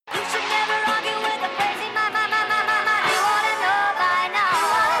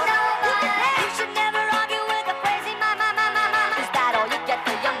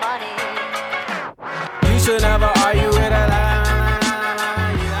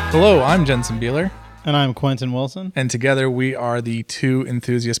Hello, I'm Jensen Beeler. And I'm Quentin Wilson. And together we are the Two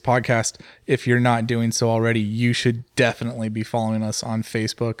Enthusiasts podcast. If you're not doing so already, you should definitely be following us on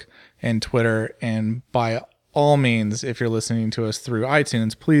Facebook and Twitter. And by all means, if you're listening to us through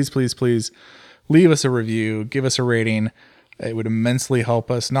iTunes, please leave us a review, give us a rating. It would immensely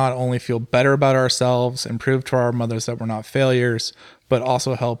help us not only feel better about ourselves and prove to our mothers that we're not failures, but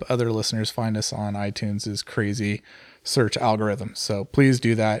also help other listeners find us on iTunes' crazy search algorithm. So please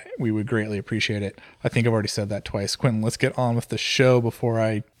do that. We would greatly appreciate it. I think I've already said that twice. Quentin, let's get on with the show before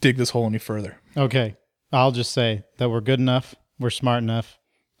I dig this hole any further. Okay. I'll just say that we're good enough, we're smart enough,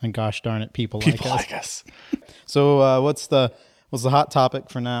 and gosh darn it, people like us. So what's the hot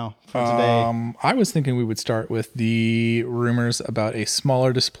topic for now, for today? I was thinking we would start with the rumors about a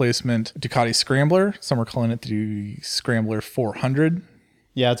smaller displacement Ducati Scrambler. Some are calling it the Scrambler 400.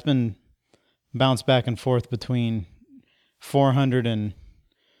 Yeah, it's been bounced back and forth between 400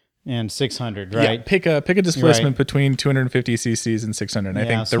 and 600, right? Yeah, pick a displacement between 250 cc's and 600. I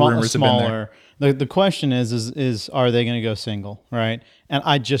think the rumors have been there. The question is are they going to go single, right? And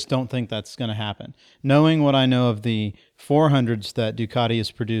I just don't think that's going to happen. Knowing what I know of the 400s that Ducati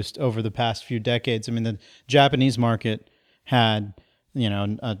has produced over the past few decades, I mean, the Japanese market had,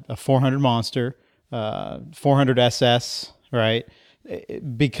 a 400 Monster, 400 SS, right?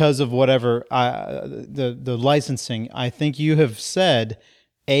 Because of whatever the licensing, I think you have said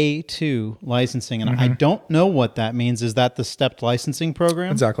A2 licensing, and I don't know what that means. Is that the stepped licensing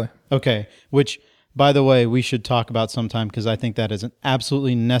program? Exactly. Okay, which, by the way, we should talk about sometime because I think that is an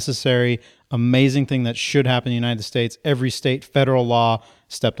absolutely necessary, amazing thing that should happen in the United States. Every state, federal law,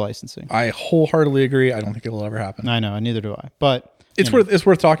 stepped licensing. I wholeheartedly agree. I don't think it will ever happen. I know, neither do I. But it's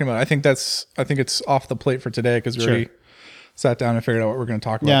worth talking about. I think it's off the plate for today because we already sat down and figured out what we're going to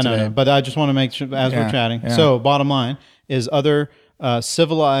talk about today. No. But I just want to make sure as we're chatting. Yeah. So bottom line is other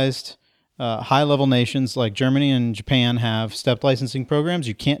civilized high-level nations like Germany and Japan have stepped licensing programs.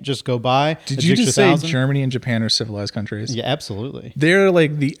 You can't just go buy. Did you just say Germany and Japan are civilized countries? Yeah, absolutely. They're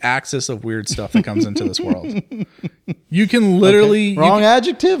like the axis of weird stuff that comes into this world. You can literally... Wrong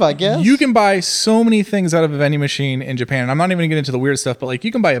adjective, I guess. You can buy so many things out of a vending machine in Japan. I'm not even going to get into the weird stuff, but like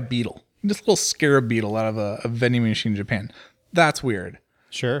you can buy a beetle. Just a little scarab beetle out of a vending machine in Japan. That's weird.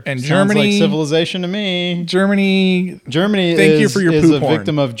 Sure. And sounds Germany, like civilization to me. Germany. Thank you for your is poo a porn.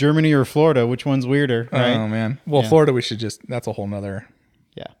 victim of Germany or Florida. Which one's weirder? Right? Oh man. Well, Florida, we should that's a whole nother.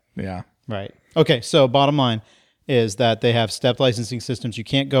 Yeah. Right. Okay. So bottom line is that they have stepped licensing systems. You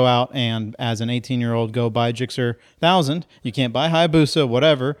can't go out and as an 18-year-old go buy Gixxer 1000. You can't buy Hayabusa,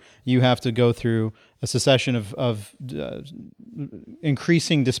 whatever. You have to go through a succession of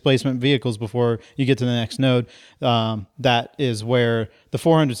increasing displacement vehicles before you get to the next node. That is where the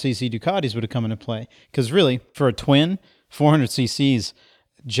 400cc Ducatis would have come into play. Because really, for a twin, 400cc's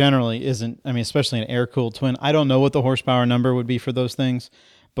generally isn't, I mean, especially an air-cooled twin. I don't know what the horsepower number would be for those things,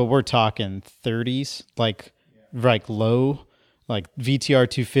 but we're talking 30s, like low, like VTR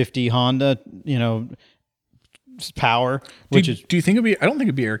 250 Honda, power. Do you think I don't think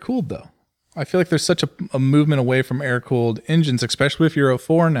it'd be air-cooled, though. I feel like there's such a movement away from air-cooled engines, especially if you're a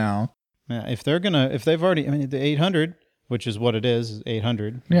 4 now. Yeah, if they've already, I mean, the 800, which is what it is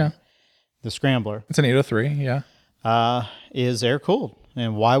 800. Yeah. The Scrambler. It's an 803, yeah. Is air-cooled.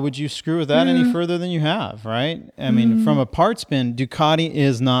 And why would you screw with that any further than you have, right? I mean, from a parts bin, Ducati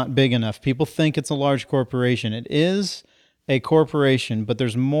is not big enough. People think it's a large corporation. It is a corporation, but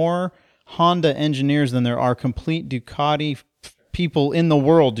there's more Honda engineers than there are complete Ducati people in the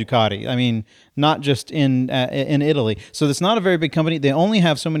world. Ducati, I mean, not just in Italy. So it's not a very big company. They only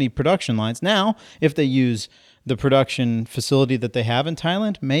have so many production lines. Now, if they use the production facility that they have in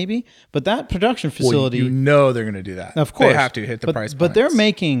Thailand, maybe. But that production facility... Well, they're going to do that. Of course. They have to hit the price points. But they're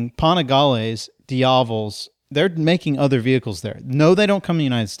making Panigales, Diavels. They're making other vehicles there. No, they don't come to the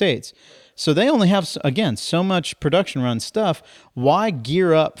United States. So they only have, again, so much production run stuff. Why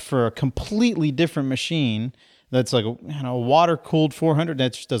gear up for a completely different machine that's like a water-cooled 400?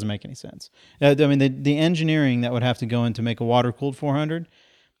 That just doesn't make any sense. I mean, the engineering that would have to go in to make a water-cooled 400...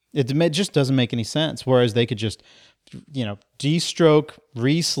 It just doesn't make any sense. Whereas they could just, de-stroke,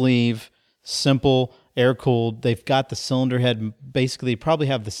 re-sleeve, simple, air-cooled. They've got the cylinder head. Basically, probably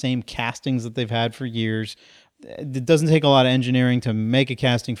have the same castings that they've had for years. It doesn't take a lot of engineering to make a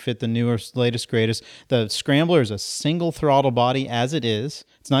casting fit the newest, latest, greatest. The Scrambler is a single throttle body as it is.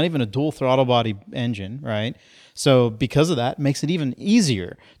 It's not even a dual throttle body engine, right? So because of that, it makes it even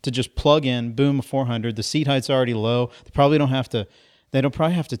easier to just plug in, boom, a 400. The seat height's already low. They don't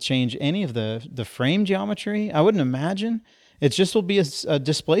probably have to change any of the frame geometry. I wouldn't imagine. It just will be a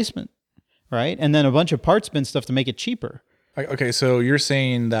displacement, right? And then a bunch of parts bin stuff to make it cheaper. Okay, so you're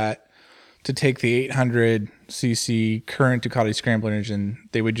saying that to take the 800 cc current Ducati Scrambler engine,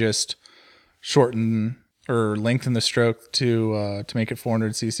 they would just shorten or lengthen the stroke to make it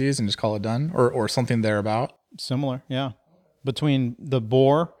 400 cc's and just call it done, or something thereabout. Similar, yeah. Between the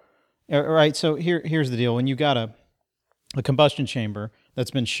bore, right? So here's the deal: when you got a combustion chamber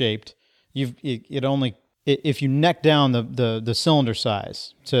that's been shaped, if you neck down the cylinder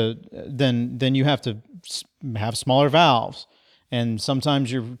size to then you have to have smaller valves, and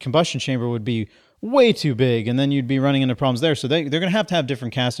sometimes your combustion chamber would be way too big, and then you'd be running into problems there. So they're going to have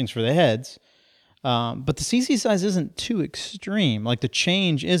different castings for the heads, but the CC size isn't too extreme. Like the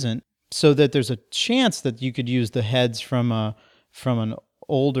change isn't, so that there's a chance that you could use the heads from an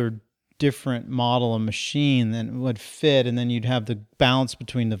older, different model of machine that would fit, and then you'd have the balance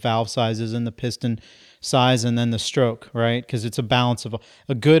between the valve sizes and the piston size and then the stroke, right? Because it's a balance of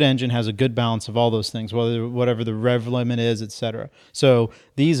a good engine has a good balance of all those things, whatever the rev limit is, etc. So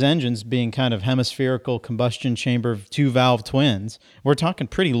these engines being kind of hemispherical combustion chamber 2-valve twins, we're talking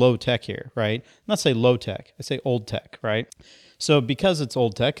pretty low tech here, right? Not say low tech, I say old tech, right? So because it's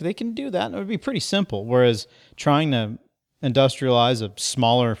old tech, they can do that, and it would be pretty simple. Whereas trying to industrialize a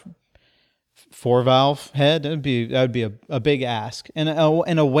smaller 4-valve head, that would be a big ask and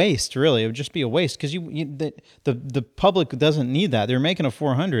a waste. Really, it would just be a waste because the public doesn't need that. They're making a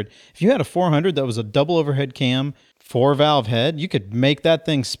 400. If you had a 400 that was a double overhead cam 4-valve head, you could make that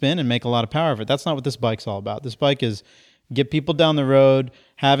thing spin and make a lot of power of it. That's not what this bike's all about. This bike is get people down the road,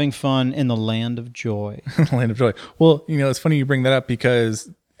 having fun in the land of joy. Land of joy. Well, it's funny you bring that up because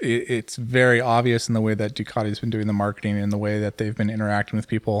it's very obvious in the way that Ducati's been doing the marketing and the way that they've been interacting with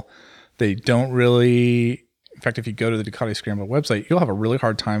people. They don't really, in fact, if you go to the Ducati Scrambler website, you'll have a really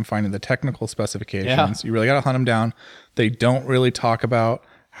hard time finding the technical specifications. Yeah. You really got to hunt them down. They don't really talk about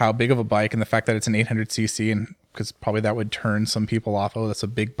how big of a bike and the fact that it's an 800cc, and because probably that would turn some people off. Oh, that's a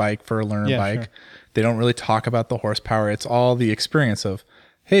big bike for a learner bike. Sure. They don't really talk about the horsepower. It's all the experience of,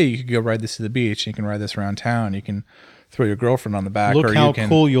 hey, you can go ride this to the beach. You can ride this around town. You can throw your girlfriend on the back. Look how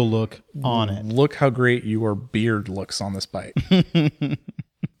cool you'll look on it. Look how great your beard looks on this bike.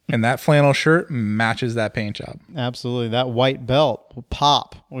 And that flannel shirt matches that paint job. Absolutely. That white belt will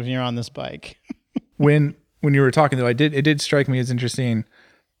pop when you're on this bike. when you were talking, though, it did strike me as interesting.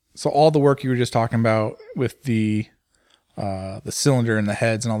 So all the work you were just talking about with the cylinder and the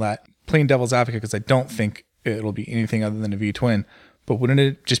heads and all that, playing devil's advocate, because I don't think it'll be anything other than a V-twin, but wouldn't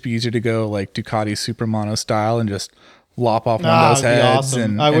it just be easier to go like Ducati Super Mono style and just lop off one of those heads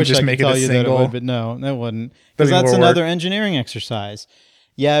awesome. I wish just I could make tell it a you single? that it would, but no, it wouldn't. Because that's another engineering exercise.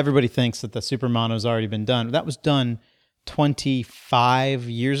 Yeah, everybody thinks that the Super Mono's already been done. That was done 25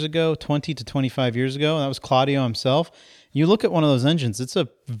 years ago, 20 to 25 years ago. And that was Claudio himself. You look at one of those engines, it's a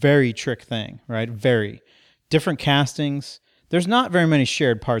very trick thing, right? Very. Different castings. There's not very many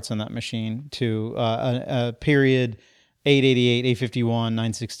shared parts on that machine to a period 888, 851,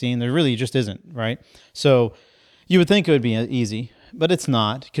 916. There really just isn't, right? So you would think it would be easy, but it's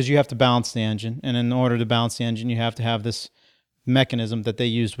not, because you have to balance the engine. And in order to balance the engine, you have to have this mechanism that they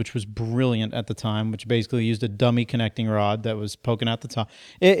used, which was brilliant at the time, which basically used a dummy connecting rod that was poking out the top.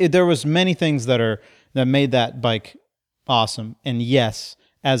 There was many things that made that bike awesome. And yes,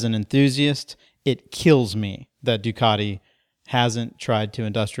 as an enthusiast, it kills me that Ducati hasn't tried to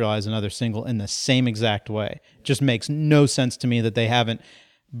industrialize another single in the same exact way. It just makes no sense to me that they haven't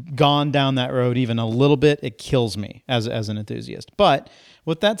gone down that road even a little bit. It kills me as an enthusiast. But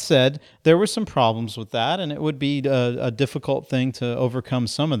with that said, there were some problems with that, and it would be a difficult thing to overcome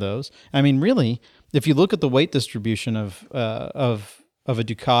some of those. I mean, really, if you look at the weight distribution of a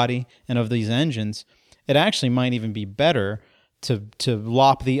Ducati and of these engines, it actually might even be better to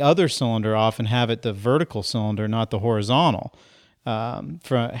lop the other cylinder off and have it the vertical cylinder, not the horizontal.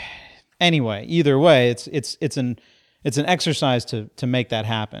 Anyway, either way, it's an exercise to make that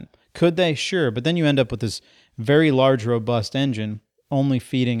happen. Could they? Sure, but then you end up with this very large, robust engine only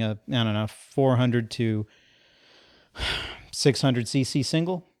feeding a 400 to 600 cc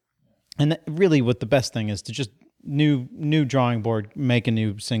single. And really, what the best thing is to just new drawing board, make a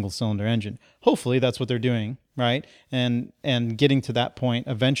new single cylinder engine. Hopefully that's what they're doing, right? And getting to that point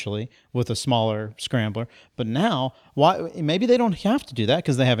eventually with a smaller scrambler. But now, maybe they don't have to do that,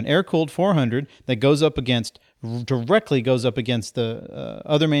 because they have an air-cooled 400 that directly goes up against the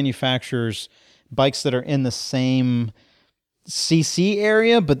other manufacturers' bikes that are in the same CC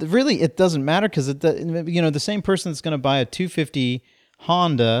area. But really, it doesn't matter, because the same person that's going to buy a 250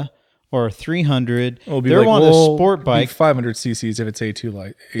 Honda or a 300, they're on a sport bike. 500 cc's if it's A2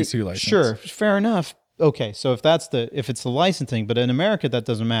 license. Sure, fair enough. okay, so if it's the licensing, but in America that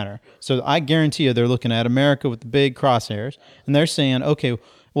doesn't matter. So I guarantee you they're looking at America with the big crosshairs, and they're saying, okay,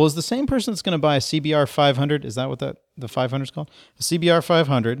 well, is the same person that's going to buy a CBR 500? Is that what the 500 is called? A CBR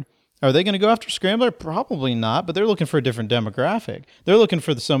 500. Are they going to go after Scrambler? Probably not, but they're looking for a different demographic. They're looking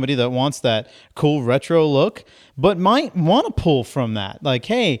for somebody that wants that cool retro look, but might want to pull from that. Like,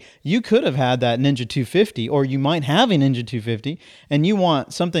 hey, you could have had that Ninja 250, or you might have a Ninja 250, and you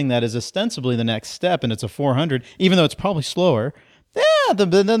want something that is ostensibly the next step, and it's a 400, even though it's probably slower. Yeah,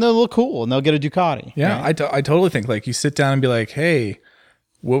 then they'll look cool, and they'll get a Ducati. Yeah, right? I totally think like you sit down and be like, hey,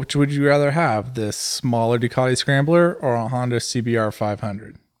 which would you rather have, this smaller Ducati Scrambler or a Honda CBR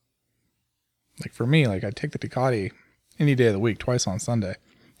 500? Like for me, like I'd take the Ducati any day of the week, twice on Sunday.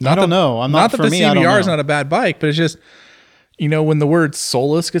 I don't know. Not that for the me, I don't CBR is know. not a bad bike, but it's just, when the word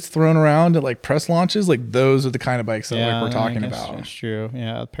soulless gets thrown around at like press launches, like those are the kind of bikes that like we're talking I guess about. That's true.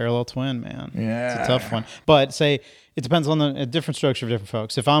 Yeah, parallel twin, man. Yeah. It's a tough one. But say it depends on a different structure of different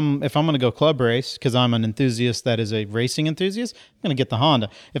folks. If I'm going to go club race because I'm an enthusiast that is a racing enthusiast, I'm going to get the Honda.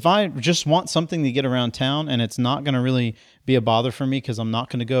 If I just want something to get around town and it's not going to really be a bother for me because I'm not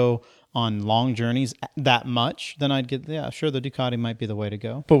going to go on long journeys that much, then I'd get, the Ducati might be the way to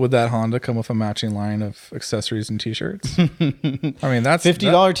go. But would that Honda come with a matching line of accessories and t-shirts? I mean, that's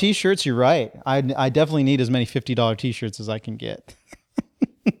 $50 t-shirts. You're right. I definitely need as many $50 t-shirts as I can get.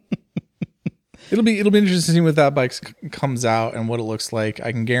 It'll be interesting to see what that bike comes out and what it looks like.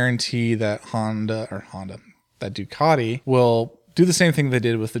 I can guarantee that that Ducati will do the same thing they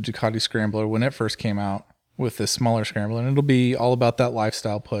did with the Ducati Scrambler when it first came out, with this smaller Scrambler, and it'll be all about that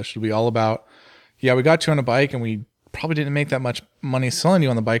lifestyle push. It'll be all about, we got you on a bike and we probably didn't make that much money selling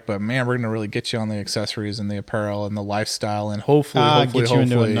you on the bike, but man, we're going to really get you on the accessories and the apparel and the lifestyle, and hopefully get you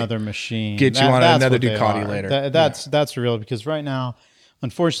into another machine. Get you on another Ducati later. That's real, because right now,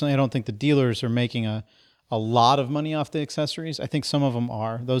 unfortunately, I don't think the dealers are making a lot of money off the accessories. I think some of them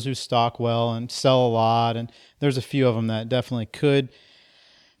are. Those who stock well and sell a lot, and there's a few of them that definitely could.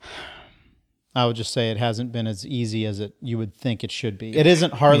 I would just say it hasn't been as easy as you would think it should be. It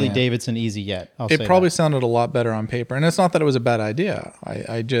isn't Harley Davidson easy yet. It probably sounded a lot better on paper, and it's not that it was a bad idea.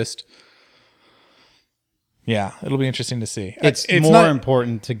 I just, it'll be interesting to see. It's more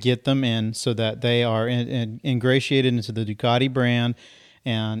important to get them in so that they are ingratiated into the Ducati brand.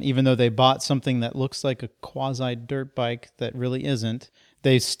 And even though they bought something that looks like a quasi dirt bike that really isn't,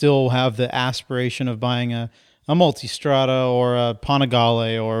 they still have the aspiration of buying a Multistrada or a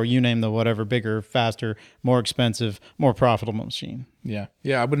Panigale, or you name the whatever bigger, faster, more expensive, more profitable machine. Yeah.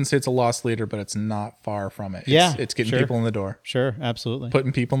 I wouldn't say it's a lost leader, but it's not far from it. It's getting people in the door. Sure, absolutely.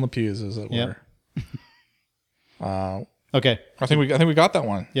 Putting people in the pews, as it were. Okay. I think we got that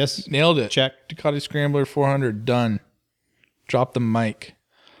one. Yes. Nailed it. Check. Ducati Scrambler 400 done. Drop the mic.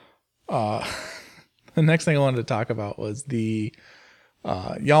 The next thing I wanted to talk about was the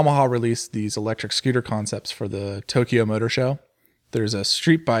Yamaha released these electric scooter concepts for the Tokyo Motor Show. There's a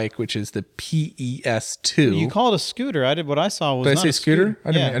street bike, which is the PES2. You call it a scooter. What I saw was Did not I say a scooter?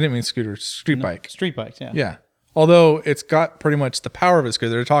 I didn't mean scooter. Street bike. Street bikes, yeah. Yeah. Although it's got pretty much the power of a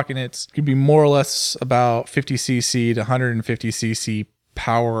scooter. They're talking it could be more or less about 50cc to 150cc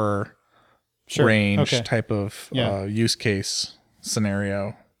power range type of use case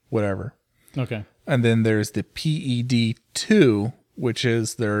scenario, whatever. Okay. And then there's the PED2, which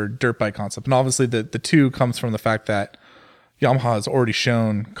is their dirt bike concept. And obviously the 2 comes from the fact that Yamaha has already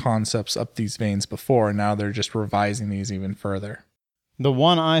shown concepts up these veins before, and now they're just revising these even further. The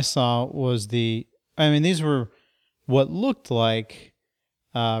one I saw was these were what looked like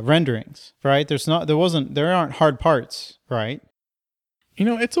renderings, right? There aren't hard parts, right?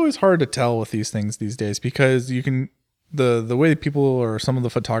 It's always hard to tell with these things these days, because you can, the way people or some of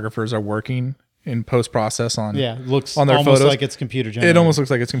the photographers are working in post-process on looks on their almost photos, like it's computer generated. It almost looks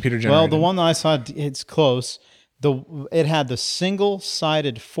like it's computer generated. Well, the one that I saw, it's close. It had the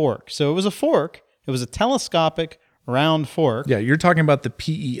single-sided fork. So it was a fork. It was a telescopic round fork. Yeah, you're talking about the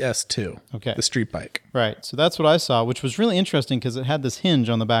PES2, the street bike. Right. So that's what I saw, which was really interesting because it had this hinge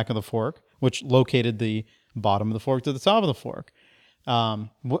on the back of the fork, which located the bottom of the fork to the top of the fork,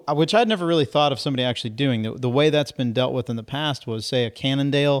 which I'd never really thought of somebody actually doing. The way that's been dealt with in the past was, say, a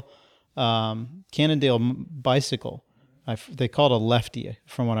Cannondale bicycle. They call it a lefty,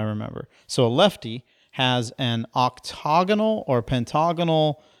 from what I remember. So a lefty has an octagonal or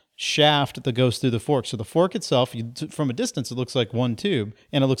pentagonal shaft that goes through the fork. So the fork itself, from a distance, it looks like one tube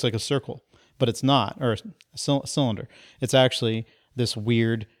and it looks like a circle, but it's not, or a cylinder. It's actually this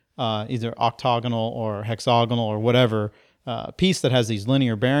weird, either octagonal or hexagonal or whatever piece that has these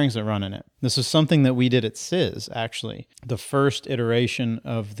linear bearings that run in it. This is something that we did at CIS, actually. The first iteration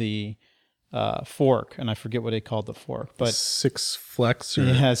of the fork, and I forget what they called the fork, but 6 flex or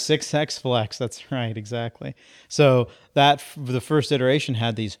yeah, 6X flex. That's right, exactly. So the first iteration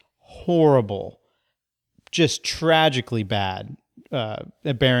had these horrible, just tragically bad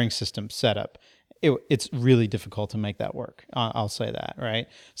bearing system setup. It's really difficult to make that work. I'll say that, right?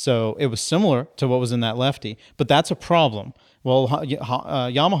 So it was similar to what was in that Lefty, but that's a problem. Well,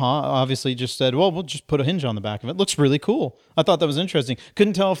 Yamaha obviously just said, well, we'll just put a hinge on the back of it. Looks really cool. I thought that was interesting.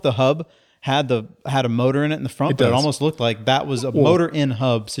 Couldn't tell if the hub had a motor in it in the front, but it almost looked like that was a motor in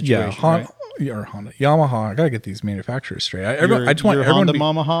hub situation. Right? Honda, Yamaha. I gotta get these manufacturers straight. I just want Your everyone Honda to be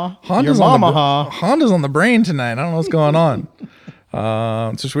Mamaha? Honda's Your on Mamaha. Honda's on the brain tonight. I don't know what's going on.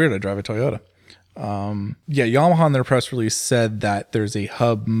 It's just weird. I drive a Toyota. Yamaha in their press release said that there's a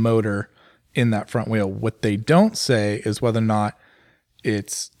hub motor in that front wheel. What they don't say is whether or not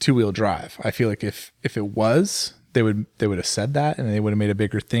it's 2-wheel drive. I feel like if it was, they would have said that, and they would have made a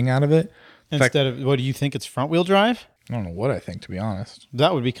bigger thing out of it. Instead of, what do you think? It's front wheel drive? I don't know what I think, to be honest.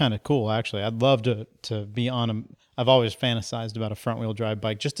 That would be kind of cool, actually. I'd love to be on a. I've always fantasized about a front wheel drive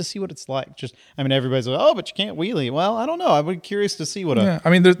bike just to see what it's like. Everybody's like, oh, but you can't wheelie. Well, I don't know. I'd be curious to see what Yeah, I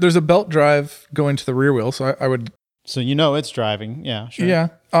mean, there's a belt drive going to the rear wheel, so I would. So it's driving. Yeah, sure. Yeah.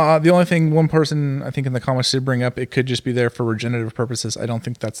 The only thing one person I think in the comments did bring up, it could just be there for regenerative purposes. I don't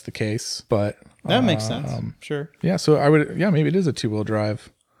think that's the case, but that makes sense. Sure. Yeah. So I would. Yeah, maybe it is a 2-wheel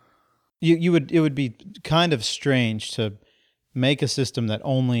drive. It would be kind of strange to make a system that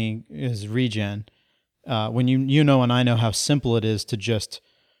only is regen when and I know how simple it is to just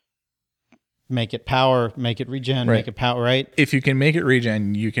make it power, make it regen, Right. make it power, right? If you can make it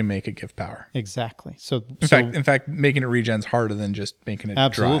regen, you can make it give power. Exactly. So In fact, making it regen is harder than just making it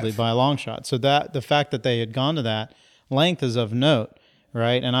absolutely drive. by a long shot. So that the fact that they had gone to that length is of note,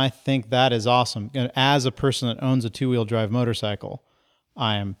 right? And I think that is awesome. And as a person that owns a 2-wheel drive motorcycle,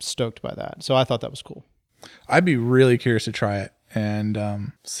 I am stoked by that. So I thought that was cool. I'd be really curious to try it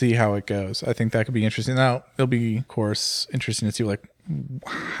and see how it goes. I think that could be interesting. Now, it'll be, of course, interesting to see like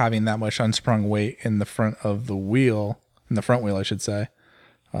having that much unsprung weight in the front of the wheel, in the front wheel, I should say,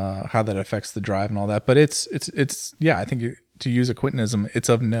 how that affects the drive and all that. But it's I think to use a Quintonism, it's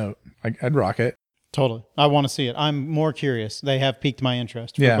of note. I'd rock it. Totally. I want to see it. I'm more curious. They have piqued my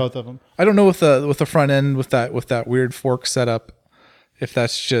interest for both of them. I don't know with the front end with that weird fork setup, if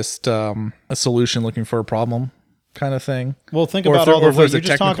that's just a solution looking for a problem kind of thing. Well, think or about if all the or if weight. there's a You're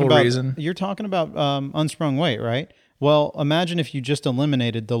just technical talking about reason. You're talking about unsprung weight, right? Well, imagine if you just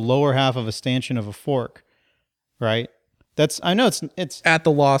eliminated the lower half of a stanchion of a fork, right? I know it's At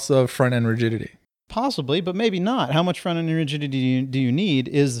the loss of front end rigidity. possibly, but maybe not. How much front end rigidity do you need?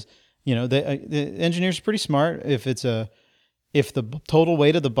 Is the engineers are pretty smart. If the total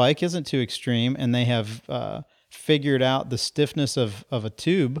weight of the bike isn't too extreme, and they have figured out the stiffness of a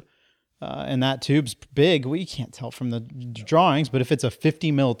tube, and that tube's big. We can't tell from the drawings, but if it's a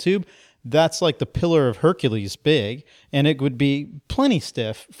 50 mil tube, that's like the Pillar of Hercules big, and it would be plenty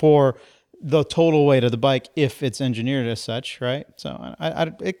stiff for the total weight of the bike if it's engineered as such, right? So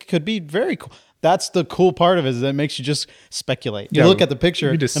it could be very cool. That's the cool part of it, is that it makes you just speculate. You look at the picture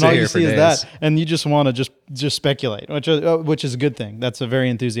and all you see is that, and you just want to just speculate, which is a good thing. That's a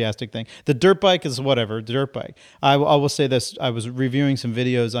very enthusiastic thing. The dirt bike is whatever, the dirt bike. I will say this. I was reviewing some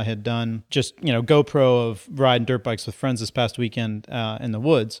videos I had done, just, GoPro of riding dirt bikes with friends this past weekend in the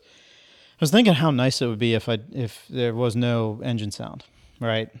woods. I was thinking how nice it would be if there was no engine sound,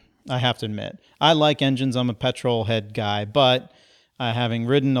 right? I have to admit, I like engines. I'm a petrol head guy, but having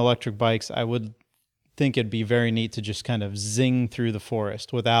ridden electric bikes, I would think it'd be very neat to just kind of zing through the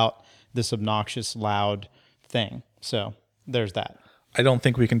forest without this obnoxious, loud thing. So there's that. I don't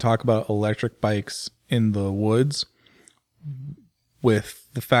think we can talk about electric bikes in the woods with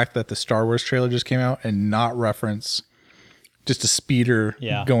the fact that the Star Wars trailer just came out and not reference just a speeder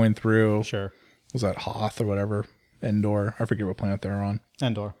going through. Sure. Was that Hoth or whatever? Endor. I forget what planet they're on.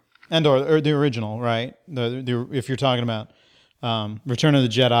 Endor, or the original, right? The if you're talking about Return of the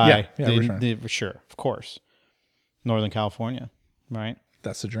Jedi, Return. Sure, of course, Northern California, right?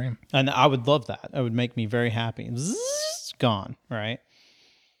 That's the dream. And I would love that. It would make me very happy. Zzz, gone, right?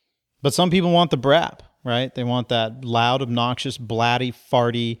 But some people want the brap, right? They want that loud, obnoxious, blatty,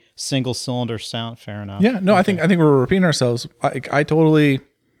 farty, single cylinder sound. Fair enough. Yeah, no, okay. I think we're repeating ourselves. I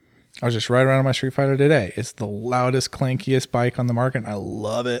was just riding around on my Street Fighter today. It's the loudest, clankiest bike on the market, and I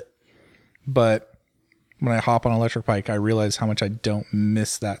love it. But when I hop on an electric bike, I realize how much I don't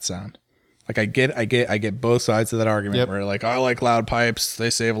miss that sound. Like I get both sides of that argument where like, I like loud pipes, they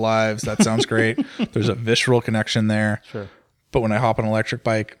save lives, that sounds great. There's a visceral connection there. Sure. But when I hop on an electric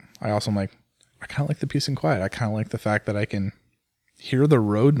bike, I also am like, I kind of like the peace and quiet. I kind of like the fact that I can hear the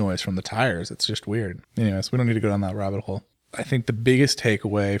road noise from the tires. It's just weird. Anyways, we don't need to go down that rabbit hole. I think the biggest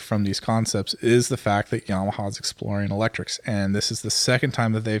takeaway from these concepts is the fact that Yamaha is exploring electrics. And this is the second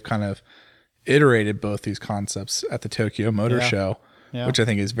time that they've kind of iterated both these concepts at the Tokyo Motor Show, which I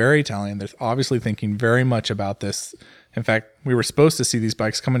think is very telling. They're obviously thinking very much about this. In fact, we were supposed to see these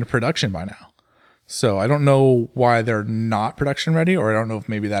bikes come into production by now. So I don't know why they're not production ready, or I don't know if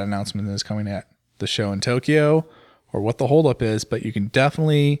maybe that announcement is coming at the show in Tokyo or what the holdup is, but you can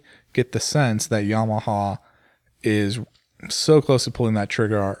definitely get the sense that Yamaha is so close to pulling that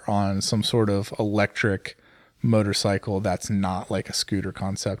trigger on some sort of electric motorcycle that's not like a scooter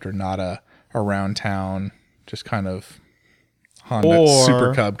concept or not a around town, just kind of Honda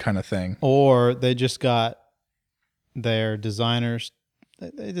Super Cub kind of thing. Or they just got their designers,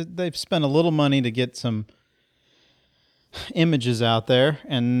 they've spent a little money to get some images out there,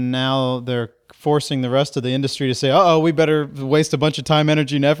 and now they're forcing the rest of the industry to say, we better waste a bunch of time,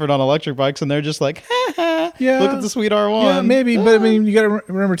 energy, and effort on electric bikes, and they're just like, look at the sweet R1. Yeah, maybe, but I mean, you got to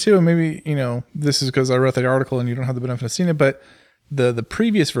remember too, and maybe, this is because I wrote the article and you don't have the benefit of seeing it, but the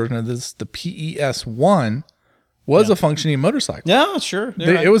previous version of this, the PES1, was a functioning motorcycle. Yeah, sure.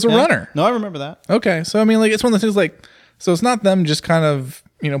 It was a runner. No, I remember that. Okay, so I mean, like, it's one of the things, like, so it's not them just kind of,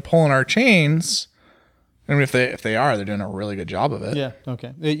 pulling our chains. I mean, if they are, they're doing a really good job of it. Yeah.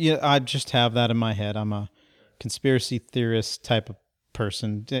 Okay. Yeah, I just have that in my head. I'm a conspiracy theorist type of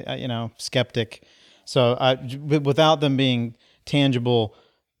person, skeptic. So without them being tangible,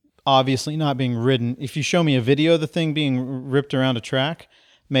 obviously not being ridden. If you show me a video of the thing being ripped around a track,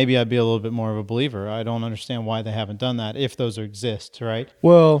 maybe I'd be a little bit more of a believer. I don't understand why they haven't done that if those exist, right?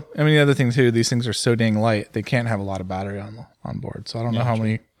 Well, I mean, the other thing too, these things are so dang light, they can't have a lot of battery on board. So I don't know how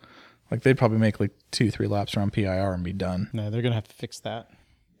many. Like, they'd probably make like 2-3 laps around PIR and be done. No, they're going to have to fix that.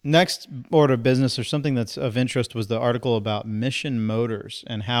 Next order of business, or something that's of interest, was the article about Mission Motors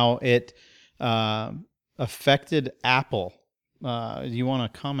and how it affected Apple. Do you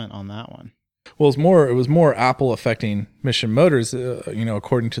want to comment on that one? Well, it was more Apple affecting Mission Motors,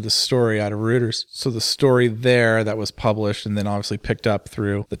 according to the story out of Reuters. So the story there that was published and then obviously picked up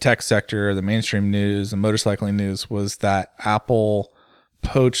through the tech sector, the mainstream news, the motorcycling news, was that Apple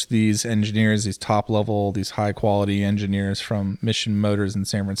poached these engineers, these top level, these high quality engineers from Mission Motors in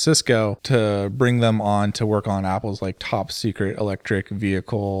San Francisco to bring them on to work on Apple's like top secret electric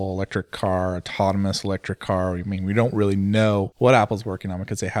vehicle, electric car, autonomous electric car. I mean, we don't really know what Apple's working on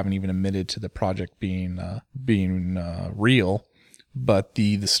because they haven't even admitted to the project being real. But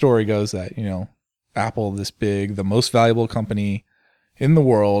the story goes that, Apple, this big, the most valuable company in the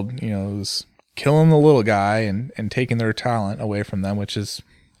world, is killing the little guy and taking their talent away from them, which is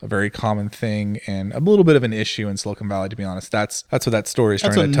a very common thing and a little bit of an issue in Silicon Valley, to be honest. That's what that story is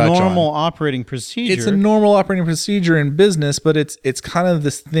trying to touch on. That's a normal operating procedure. It's a normal operating procedure in business, but it's kind of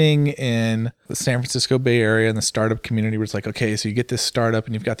this thing in the San Francisco Bay Area and the startup community where it's like, okay, so you get this startup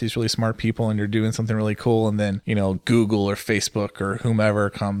and you've got these really smart people and you're doing something really cool, and then, Google or Facebook or whomever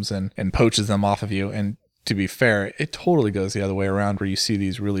comes and poaches them off of you. And to be fair, it totally goes the other way around, where you see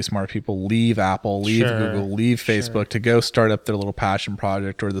these really smart people leave Apple, leave Google, leave Facebook to go start up their little passion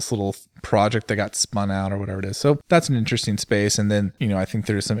project or this little project that got spun out or whatever it is. So that's an interesting space. And then, I think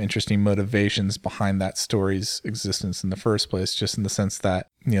there's some interesting motivations behind that story's existence in the first place, just in the sense that,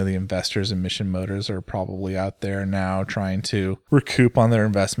 the investors in Mission Motors are probably out there now trying to recoup on their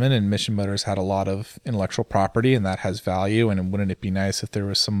investment, and Mission Motors had a lot of intellectual property and that has value. And wouldn't it be nice if there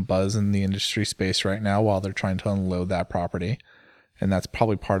was some buzz in the industry space right now while they're trying to unload that property? And that's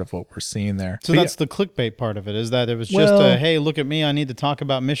probably part of what we're seeing there. So that's the clickbait part of it, is that it was just hey, look at me, I need to talk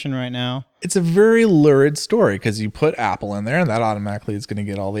about Mission right now. It's a very lurid story because you put Apple in there and that automatically is going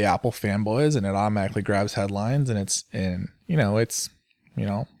to get all the Apple fanboys and it automatically grabs headlines, and I saw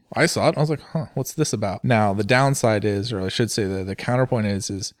it and I was like, what's this about? Now, the downside is, or I should say the counterpoint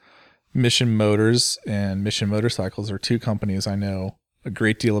is Mission Motors and Mission Motorcycles are two companies I know a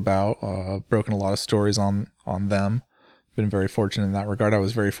great deal about. I've broken a lot of stories on them. Been very fortunate in that regard. I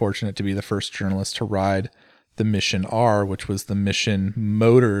was very fortunate to be the first journalist to ride the Mission R, which was the Mission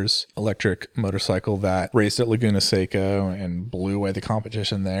Motors electric motorcycle that raced at Laguna Seca and blew away the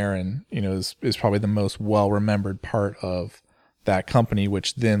competition there, and is probably the most well-remembered part of that company,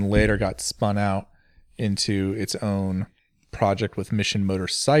 which then later got spun out into its own project with Mission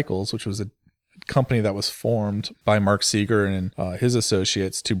Motorcycles, which was a company that was formed by Mark Seeger and his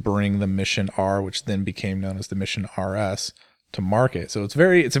associates to bring the Mission R, which then became known as the Mission RS, to market. So it's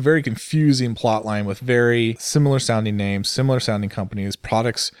a very confusing plot line with very similar sounding names, similar sounding companies,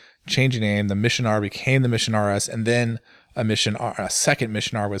 products changing name. The Mission R became the Mission RS, and then a second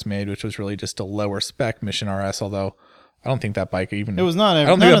Mission R was made, which was really just a lower spec Mission RS, although I don't think that bike even. It was not. I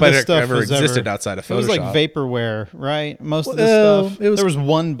don't none think of that this bike stuff ever was existed outside of Photoshop. It was like vaporware, right? Most of this Well, stuff. it was- There was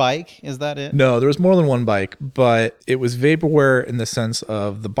one bike. Is that it? No, there was more than one bike, but it was vaporware in the sense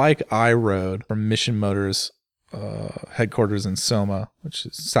of the bike I rode from Mission Motors headquarters in Soma, which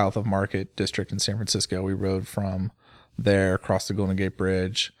is south of Market District in San Francisco. We rode from there across the Golden Gate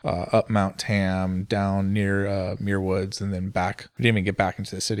Bridge, up Mount Tam, down near Muir Woods, and then back. We didn't even get back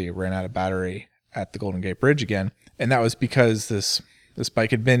into the city. It ran out of battery at the Golden Gate Bridge again, and that was because this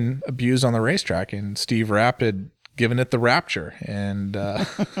bike had been abused on the racetrack, and Steve Rapp had given it the rapture. And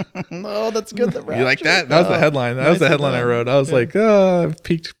No, that's good. The you like that? That was the headline. That was the headline I wrote. I was like, oh, I've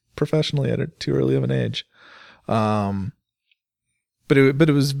peaked professionally at too early of an age. But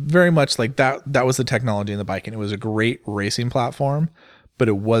it was very much like that. That was the technology in the bike, and it was a great racing platform, but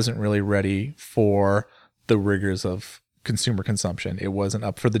it wasn't really ready for the rigors of consumer consumption. It wasn't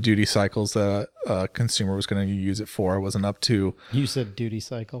up for the duty cycles that a consumer was going to use it for. It wasn't up to. You said duty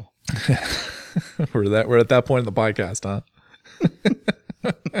cycle. We're at that point in the podcast, huh?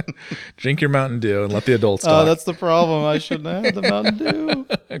 Drink your Mountain Dew and let the adults talk. Oh, that's the problem. I shouldn't have had the Mountain Dew.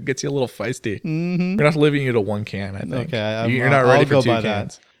 It gets you a little feisty. Mm-hmm. We're not limiting you to one can, I think. Okay. You're not ready I'll for go 2 by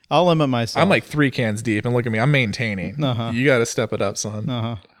cans. that. I'll limit myself. I'm like 3 cans deep, and look at me. I'm maintaining. Uh-huh. You got to step it up, son.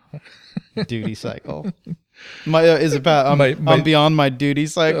 Uh-huh. Duty cycle. Is it bad? I'm beyond my duty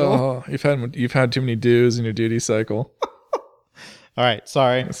cycle. Oh, you've had too many dues in your duty cycle. All right.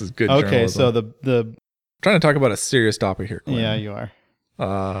 Sorry. This is good Okay. journalism. So the trying to talk about a serious topic here, Quinn. yeah, you are.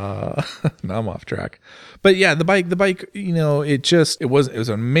 Now I'm off track. But yeah, the bike, you know, it was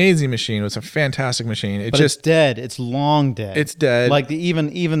an amazing machine. It was a fantastic machine. But it's dead. It's long dead. It's dead. Like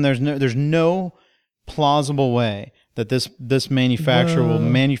even there's no plausible way that this manufacturer will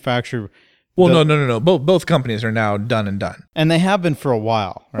manufacture. Well, no. Both companies are now done and done. And they have been for a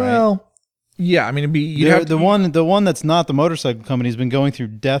while, right? Well, yeah. I mean, the one that's not the motorcycle company has been going through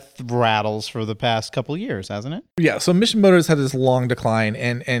death rattles for the past couple of years, hasn't it? Yeah. So Mission Motors had this long decline,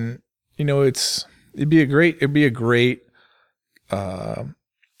 and you know, it'd be a great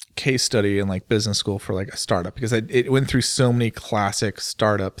case study in like business school for like a startup, because it went through so many classic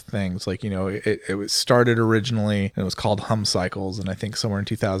startup things. Like, you know, it was started originally and it was called Hum Cycles, and I think somewhere in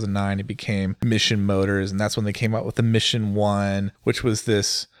 2009 it became Mission Motors, and that's when they came out with the Mission One, which was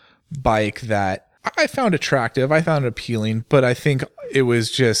this bike that I found attractive, I found it appealing, but I think it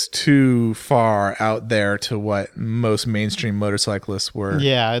was just too far out there to what most mainstream motorcyclists were.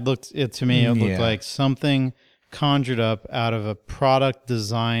 Yeah, it looked like something conjured up out of a product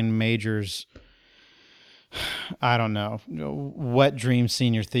design major's, I don't know, wet dream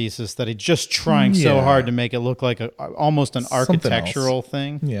senior thesis that he's just trying so hard to make it look like almost an architectural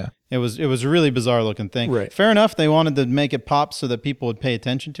thing. Yeah. It was a really bizarre looking thing. Right. Fair enough. They wanted to make it pop so that people would pay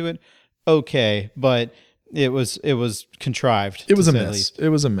attention to it. Okay. But it was contrived. It was a miss. It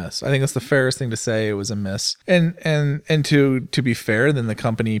was a miss. I think that's the fairest thing to say. It was a miss. And to be fair, then the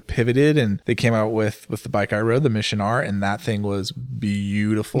company pivoted and they came out with the bike I rode, the Mission R, and that thing was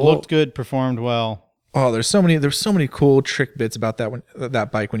beautiful. Looked good, performed well. Oh, there's so many cool trick bits about that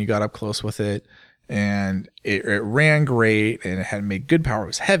bike when you got up close with it. And it ran great, and it had made good power. It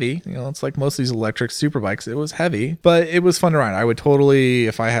was heavy. You know, it's like most of these electric super bikes. It was heavy, but it was fun to ride. I would totally,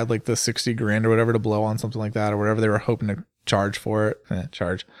 if I had like the 60 grand or whatever to blow on something like that, or whatever they were hoping to charge for it,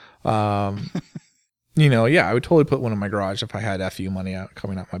 you know, yeah, I would totally put one in my garage if I had FU money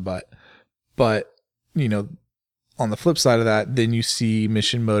coming out my butt. But, you know, on the flip side of that, then you see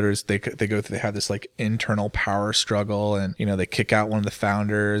Mission Motors, they have this like internal power struggle, and, you know, they kick out one of the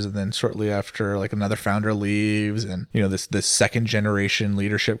founders, and then shortly after, like, another founder leaves, and, you know, this second generation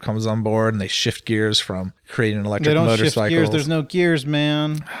leadership comes on board, and they shift gears from creating an electric motorcycle. They don't shift gears. There's no gears,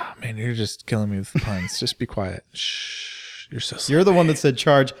 man. Oh, man, you're just killing me with puns. Just be quiet. Shh. You're so sleepy. You're the one that said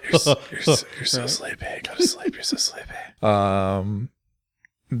charge. You're so sleepy. Go to sleep. You're so sleepy.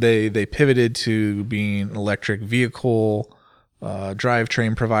 They pivoted to being an electric vehicle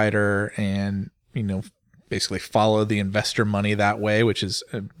drivetrain provider, and, you know, basically follow the investor money that way, which is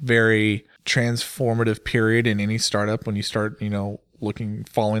a very transformative period in any startup when you start, you know,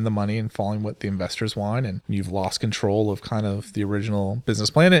 following the money and following what the investors want, and you've lost control of kind of the original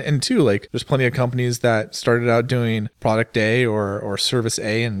business plan. And two, like, there's plenty of companies that started out doing product A or service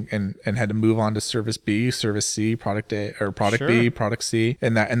A and had to move on to service B, service C, product A or product B, product C,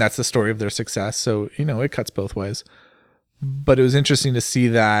 and that's the story of their success. So, you know, it cuts both ways. But it was interesting to see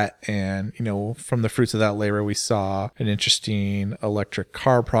that, and, you know, from the fruits of that labor, we saw an interesting electric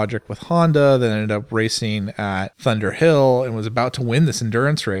car project with Honda that ended up racing at Thunder Hill and was about to win this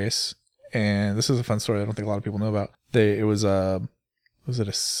endurance race. And this is a fun story I don't think a lot of people know about. It wasn't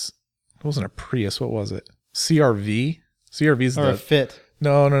a Prius, what was it? CRV, CRV's or a Fit.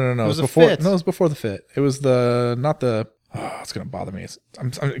 No. It was a before. Fit. No, it was before the Fit. It was not the. Oh, it's gonna bother me.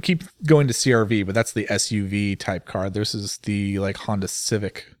 I keep going to CRV, but that's the SUV type car. This is the like Honda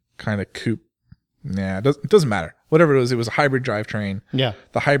Civic kind of coupe. Nah, it doesn't matter. Whatever it was a hybrid drivetrain. Yeah.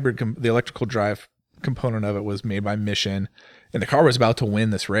 The electrical drive component of it was made by Mission, and the car was about to win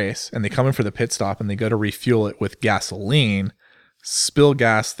this race. And they come in for the pit stop, and they go to refuel it with gasoline, spill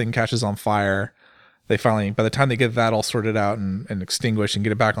gas, thing catches on fire. They finally, by the time they get that all sorted out and extinguished and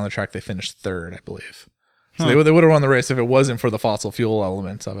get it back on the track, they finish third, I believe. So they would have won the race if it wasn't for the fossil fuel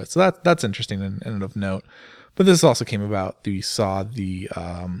elements of it. So that's interesting and of note. But this also came about. We saw they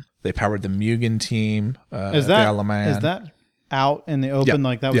powered the Mugen team. Is that out in the open? Yeah.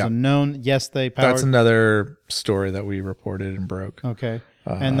 Like that was a known? Yes, they powered. That's another story that we reported and broke. Okay.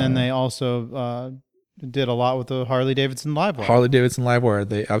 And then they also did a lot with the Harley Davidson Livewire. Harley Davidson Livewire.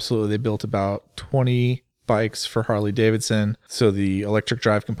 They built about 20 bikes for Harley Davidson. So the electric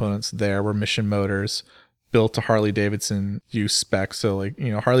drive components there were Mission Motors, built to Harley Davidson use specs. So like,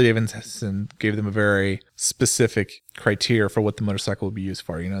 Harley Davidson gave them a very specific criteria for what the motorcycle would be used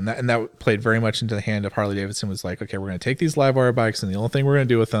for, and that played very much into the hand of Harley Davidson. Was like, okay, we're going to take these Livewire bikes, and the only thing we're going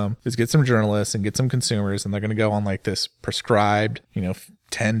to do with them is get some journalists and get some consumers, and they're going to go on like this prescribed,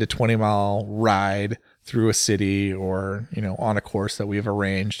 10 to 20 mile ride through a city or, on a course that we've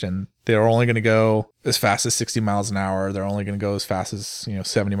arranged. And they're only going to go as fast as 60 miles an hour. They're only going to go as fast as,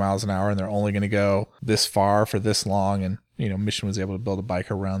 70 miles an hour. And they're only going to go this far for this long. And, Mission was able to build a bike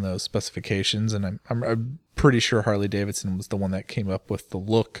around those specifications. And I'm pretty sure Harley Davidson was the one that came up with the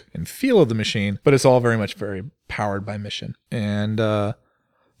look and feel of the machine, but it's all very powered by Mission. And,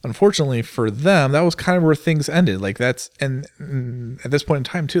 unfortunately for them, that was kind of where things ended. Like and at this point in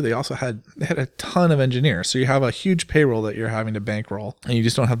time too, they had a ton of engineers. So you have a huge payroll that you're having to bankroll, and you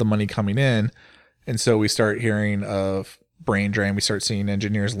just don't have the money coming in. And so we start hearing of brain drain. We start seeing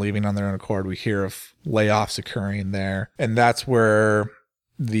engineers leaving on their own accord. We hear of layoffs occurring there, and that's where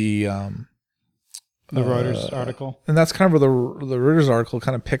the Reuters article. And that's kind of where the Reuters article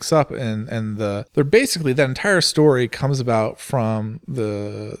kind of picks up, and they're basically, that entire story comes about from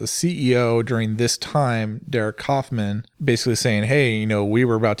the CEO during this time, Derek Kaufman, basically saying, hey, we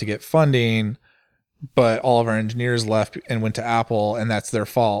were about to get funding, but all of our engineers left and went to Apple, and that's their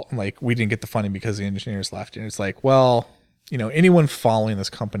fault. Like, we didn't get the funding because the engineers left. And it's like, well, anyone following this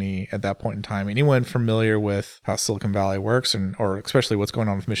company at that point in time, anyone familiar with how Silicon Valley works, or especially what's going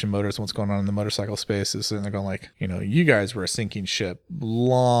on with Mission Motors and what's going on in the motorcycle space, is they're going like, you guys were a sinking ship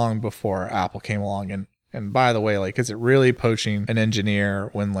long before Apple came along. And by the way, like, is it really poaching an engineer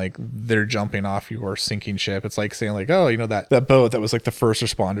when like they're jumping off your sinking ship? It's like saying like, oh, that boat that was like the first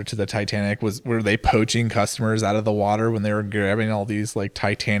responder to the Titanic, were they poaching customers out of the water when they were grabbing all these like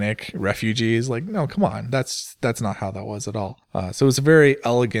Titanic refugees? Like, no, come on. That's not how that was at all. So it was a very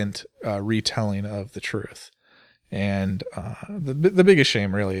elegant retelling of the truth. And the biggest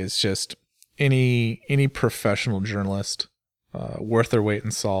shame really is just any professional journalist worth their weight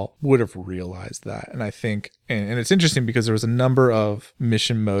in salt would have realized that. And I think, and it's interesting because there was a number of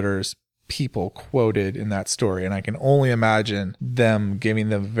Mission Motors people quoted in that story, and I can only imagine them giving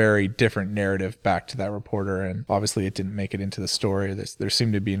the very different narrative back to that reporter. And obviously it didn't make it into the story. There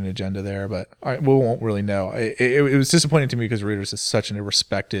seemed to be an agenda there, but we won't really know. It was disappointing to me because Reuters is such a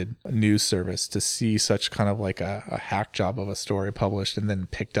respected news service, to see such kind of like a hack job of a story published and then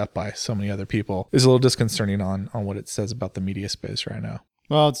picked up by so many other people is a little disconcerting on what it says about the media space right now.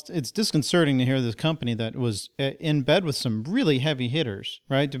 Well, it's disconcerting to hear this company that was in bed with some really heavy hitters,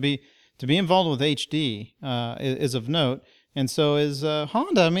 right? To be involved with HD is of note, and so is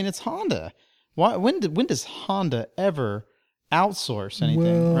Honda. I mean, it's Honda. When does Honda ever outsource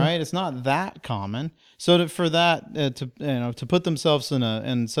anything? Right? It's not that common. So for that to put themselves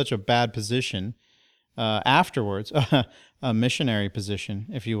in such a bad position afterwards, a missionary position,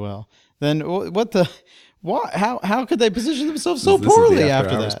 if you will, then how could they position themselves so poorly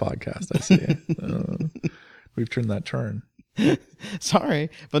after that? Podcast, I see. We've turned that turn. Sorry,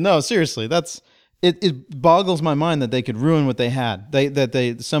 but no, seriously, it boggles my mind that they could ruin what they had.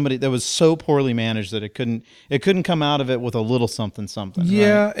 Somebody that was so poorly managed that it couldn't come out of it with a little something.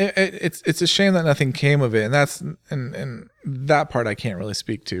 Yeah, right? it's a shame that nothing came of it, and that's and that part I can't really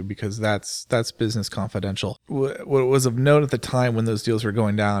speak to because that's business confidential. What was of note at the time when those deals were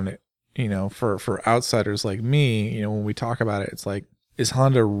going down, for outsiders like me, when we talk about it, it's like, is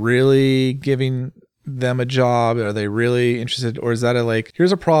Honda really giving them a job? Are they really interested, or is that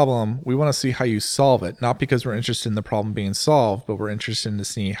here's a problem, we want to see how you solve it, not because we're interested in the problem being solved, but we're interested in to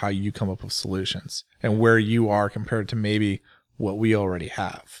see how you come up with solutions and where you are compared to maybe what we already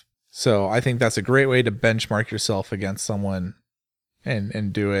have. So I think that's a great way to benchmark yourself against someone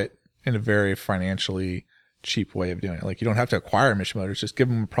and do it in a very financially cheap way of doing it. Like, you don't have to acquire emission motors, just give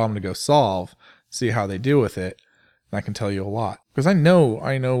them a problem to go solve, see how they deal with it. And I can tell you a lot. Because I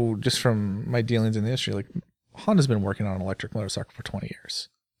know just from my dealings in the industry, like Honda's been working on an electric motorcycle for 20 years.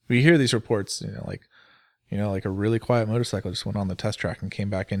 We hear these reports, like a really quiet motorcycle just went on the test track and came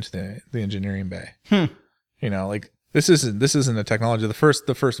back into the engineering bay. Like this isn't a technology. The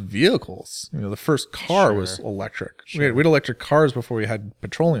first vehicles, the first car was electric. Sure. We had electric cars before we had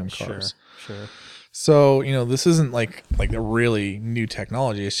petroleum cars. Sure. So, this isn't like a really new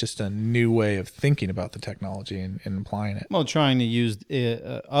technology. It's just a new way of thinking about the technology and applying it. Well, trying to use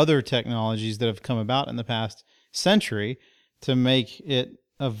other technologies that have come about in the past century to make it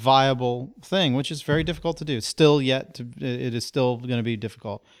a viable thing, which is very difficult to do. It is still going to be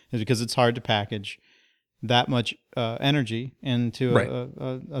difficult because it's hard to package that much energy into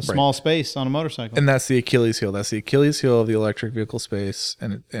a small space on a motorcycle. And that's the Achilles heel. That's the Achilles heel of the electric vehicle space.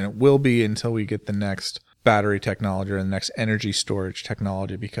 And it will be until we get the next battery technology or the next energy storage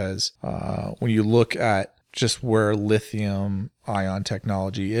technology, because when you look at just where lithium ion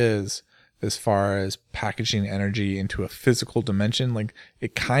technology is, as far as packaging energy into a physical dimension, like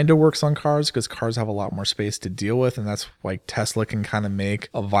it kind of works on cars because cars have a lot more space to deal with. And that's why Tesla can kind of make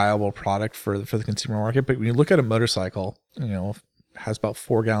a viable product for the consumer market. But when you look at a motorcycle, it has about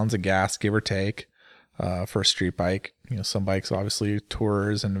 4 gallons of gas, give or take, for a street bike. Some bikes, obviously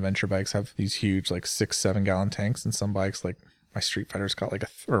tourers and adventure bikes, have these huge, like 6-7 gallon tanks. And some bikes, like my Street Fighter's got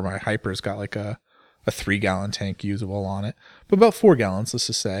my Hyper's got like a 3 gallon tank usable on it, but about 4 gallons, let's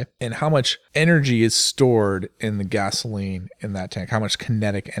just say. And how much energy is stored in the gasoline in that tank? How much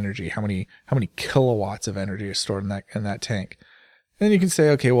kinetic energy? How many kilowatts of energy is stored in that tank? And then you can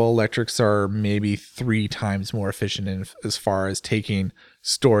say, okay, well, electrics are maybe 3 times more efficient as far as taking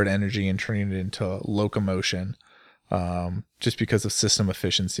stored energy and turning it into locomotion, just because of system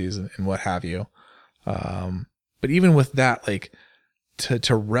efficiencies and what have you. But even with that, like,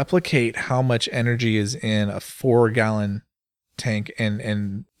 to replicate how much energy is in a 4 gallon tank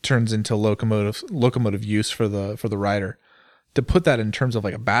and turns into locomotive use for the rider, to put that in terms of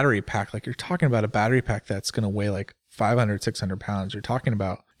like a battery pack, like you're talking about a battery pack that's going to weigh like 500-600 pounds. You're talking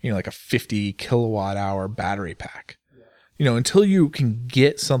about, like a 50 kilowatt hour battery pack. Until you can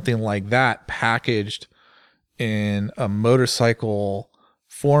get something like that packaged in a motorcycle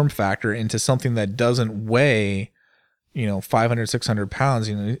form factor into something that doesn't weigh 500, 600 pounds,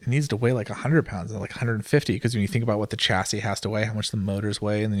 it needs to weigh like 100 pounds, like 150. Because when you think about what the chassis has to weigh, how much the motors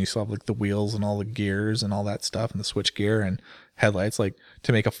weigh, and then you still have like the wheels and all the gears and all that stuff and the switch gear and headlights, like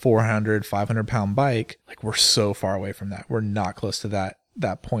to make a 400, 500 pound bike, like we're so far away from that. We're not close to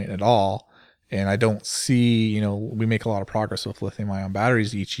that point at all. And I don't see, we make a lot of progress with lithium ion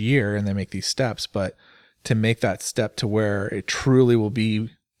batteries each year and they make these steps, but to make that step to where it truly will be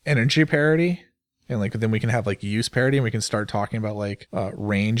energy parity, and like then we can have like use parity, and we can start talking about like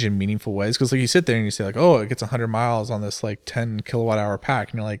range in meaningful ways. Because like you sit there and you say like, oh, it gets 100 miles on this like 10 kilowatt hour pack,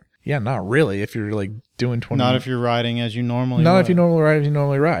 and you're like, yeah, not really. If you're like doing 20, not if you're riding as you normally. Not if you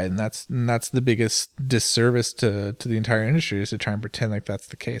normally ride, and that's the biggest disservice to the entire industry, is to try and pretend like that's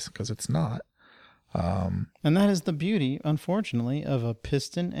the case, because it's not. And that is the beauty, unfortunately, of a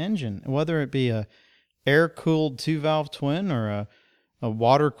piston engine, whether it be a air-cooled 2-valve twin or a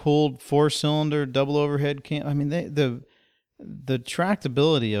water-cooled 4-cylinder double overhead cam. I mean, the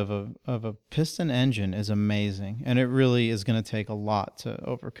tractability of a piston engine is amazing, and it really is going to take a lot to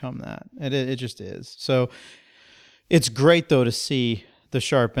overcome that. It just is. So it's great, though, to see the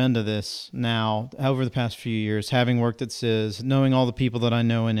sharp end of this now over the past few years, having worked at SIS, knowing all the people that I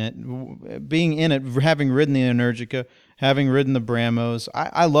know in it, being in it, having ridden the Energica, having ridden the Bramos.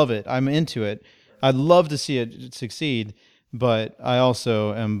 I love it. I'm into it. I'd love to see it succeed. But I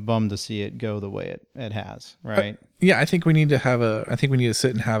also am bummed to see it go the way it has, right? Yeah, I think we need to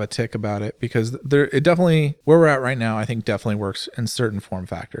sit and have a tick about it, because it definitely, where we're at right now, I think definitely works in certain form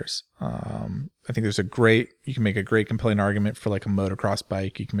factors. I think you can make a great compelling argument for like a motocross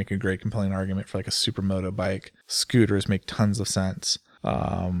bike. You can make a great compelling argument for like a supermoto bike. Scooters make tons of sense.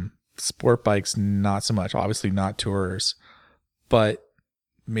 Sport bikes, not so much. Obviously not tourers, but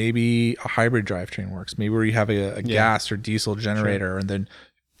maybe a hybrid drivetrain works. Maybe where you have a gas or diesel generator, sure. And then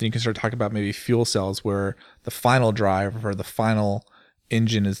you can start talking about maybe fuel cells, where the final drive or the final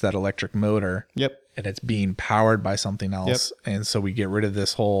engine is that electric motor. Yep. And it's being powered by something else. Yep. And so we get rid of the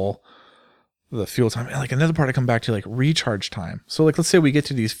fuel time. And like another part I come back to, like recharge time. So like, let's say we get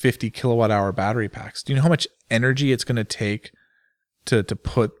to these 50 kilowatt hour battery packs. Do you know how much energy it's going to take to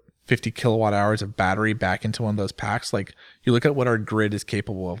put 50 kilowatt hours of battery back into one of those packs. Like you look at what our grid is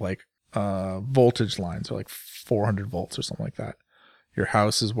capable of, like voltage lines are like 400 volts or something like that. Your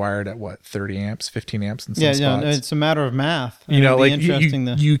house is wired at what, 30 amps, 15 amps in some spots. No, it's a matter of math. You know, like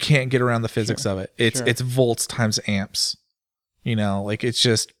you can't get around the physics of it. It's Sure. it's volts times amps. You know, like it's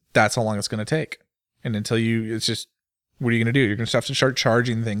just, that's how long it's going to take. And until it's just, what are you going to do? You're going to have to start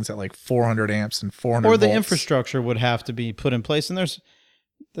charging things at like 400 amps and 400 or the volts. infrastructure would have to be put in place, and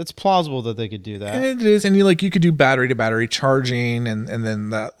that's plausible that they could do that. And it is, and you could do battery to battery charging, and then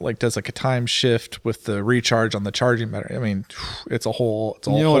that like does like a time shift with the recharge on the charging battery. I mean, it's a whole.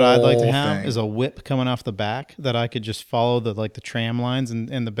 You know what I'd like to whole have thing. is a whip coming off the back that I could just follow the tram lines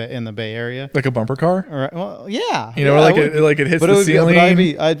in the Bay Area. Like a bumper car. All right. Well, yeah. You know, yeah, like it hits but the it would ceiling.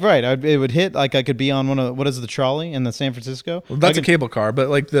 it would hit, like I could be on one of what is the trolley in the San Francisco? Well, that's a cable car, but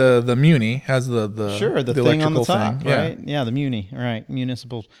like the Muni has the thing on the electrical top, thing. right? Yeah, the Muni, right?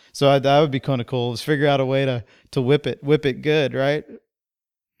 Municipal. So that would be kind of cool. Is figure out a way to whip it good, right?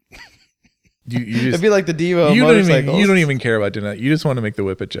 You just, It'd be like the Devo you motorcycles. you don't even care about doing that. You just want to make the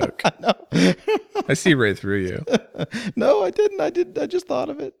whip it joke. I know. I see right through you. No, I didn't. I just thought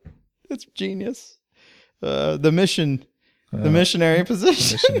of it. It's genius. The missionary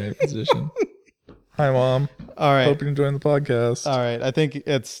position. Missionary position. Hi, Mom. All right. Hope you're enjoying the podcast. All right. I think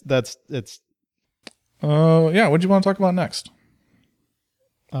it's. Yeah. What do you want to talk about next?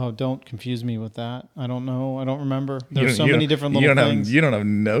 Oh, don't confuse me with that. I don't know. I don't remember. There's so many different little things. You don't have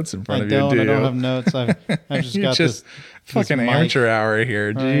notes in front I of you, don't. do you? I don't have notes. I've just got this fucking mic. amateur hour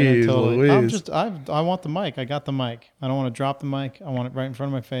here. All right, Jeez Louise. I want the mic. I got the mic. I don't want to drop the mic. I want it right in front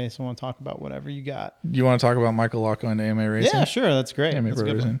of my face. I want to talk about whatever you got. You want to talk about Michael Lock going to AMA Racing? Yeah, sure. That's great. AMA That's a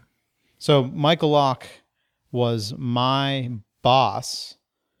Pro good Racing. one. So Michael Lock was my boss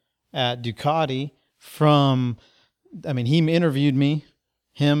at Ducati he interviewed me.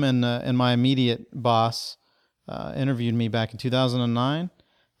 Him and my immediate boss interviewed me back in 2009.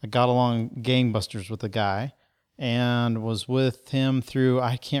 I got along gangbusters with the guy and was with him through,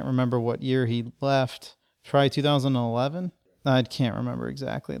 I can't remember what year he left, probably 2011. I can't remember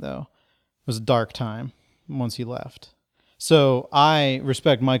exactly, though. It was a dark time once he left. So I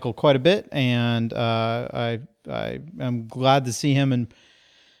respect Michael quite a bit, and I'm glad to see him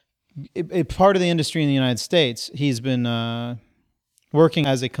in part of the industry in the United States. He's been working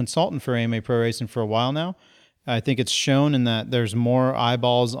as a consultant for AMA Pro Racing for a while now. I think it's shown in that there's more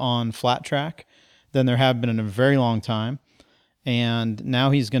eyeballs on flat track than there have been in a very long time. And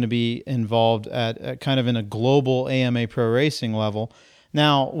now he's going to be involved at kind of in a global AMA Pro Racing level.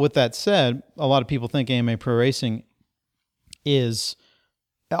 Now, with that said, a lot of people think AMA Pro Racing is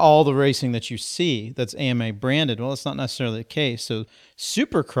all the racing that you see that's AMA branded. Well, that's not necessarily the case. So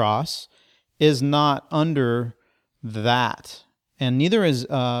Supercross is not under that. And neither is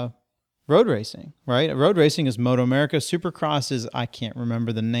road racing, right? Road racing is Moto America. Supercross is, I can't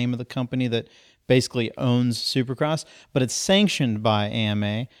remember the name of the company that basically owns Supercross, but it's sanctioned by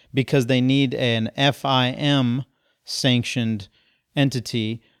AMA because they need an FIM sanctioned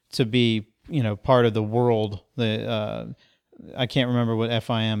entity to be, part of the world. I can't remember what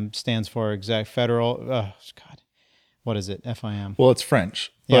FIM stands for, exact federal. What is it? FIM. Well, it's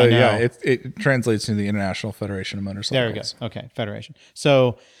French. Yeah, But I know. it translates to the International Federation of Motorcycles. There we go. Okay, Federation.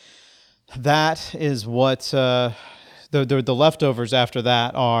 So that is what the leftovers after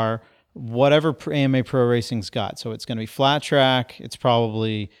that are whatever AMA Pro Racing's got. So it's going to be flat track. It's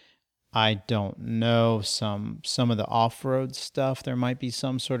probably, I don't know, some of the off-road stuff. There might be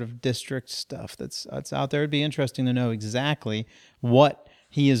some sort of district stuff that's out there. It'd be interesting to know exactly what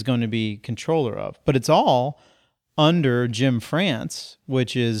he is going to be controller of. But it's all under Jim France,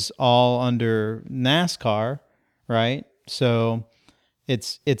 which is all under NASCAR, right? So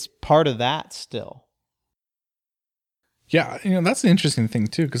it's part of that still. Yeah, that's the interesting thing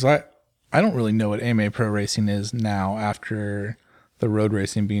too, because I don't really know what AMA Pro Racing is now after the road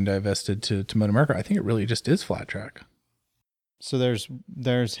racing being divested to Moto America. I think it really just is flat track. So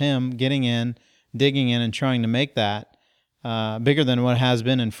there's him getting in, digging in, and trying to make that bigger than what it has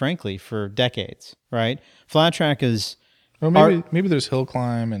been, and frankly, for decades, right? Flat track is... Or maybe there's hill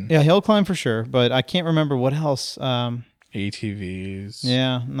climb and... Yeah, hill climb for sure, but I can't remember what else. ATVs.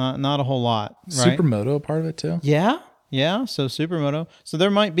 Yeah, not a whole lot, right? Supermoto a part of it too? Yeah, so Supermoto. So they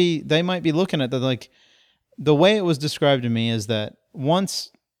might be looking at the way it was described to me is that once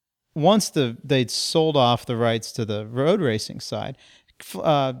they'd sold off the rights to the road racing side,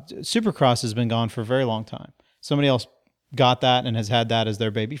 Supercross has been gone for a very long time. Somebody else got that and has had that as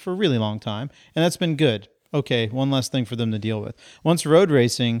their baby for a really long time, and that's been good. Okay, one less thing for them to deal with. Once road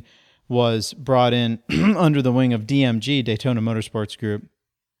racing was brought in under the wing of DMG, Daytona Motorsports Group,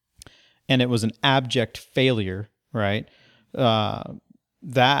 and it was an abject failure, right?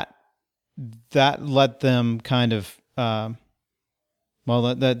 That let them kind of, that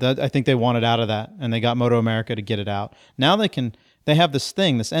I think they wanted out of that, and they got Moto America to get it out. Now they have this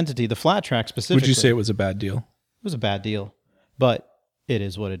entity, the flat track specifically. Would you say it was a bad deal? It was a bad deal, but it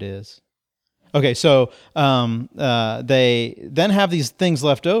is what it is. Okay, so they then have these things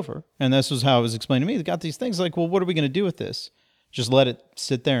left over, and this was how it was explained to me. They got these things like, well, what are we going to do with this? Just let it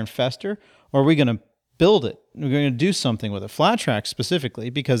sit there and fester? Or are we going to build it? We're going to do something with it. Flat track specifically,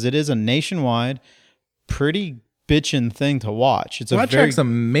 because it is a nationwide, pretty bitchin' thing to watch. It's flat track's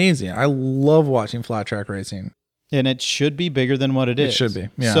amazing. I love watching flat track racing. And it should be bigger than what it is. It should be,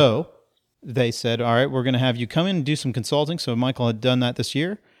 yeah. So they said, all right, we're going to have you come in and do some consulting. So Michael had done that this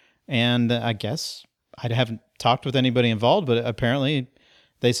year. And I guess I haven't talked with anybody involved, but apparently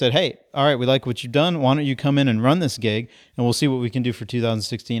they said, hey, all right, we like what you've done. Why don't you come in and run this gig, and we'll see what we can do for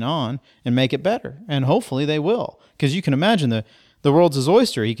 2016 on and make it better. And hopefully they will, because you can imagine the world's his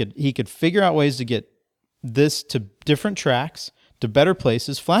oyster. He could figure out ways to get this to different tracks, to better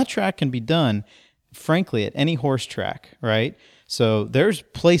places. Flat track can be done, frankly, at any horse track, right? So there's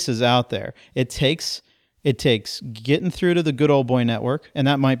places out there. It takes getting through to the Good Old Boy Network, and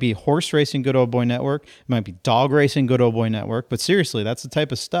that might be horse racing Good Old Boy Network, it might be dog racing Good Old Boy Network, but seriously, that's the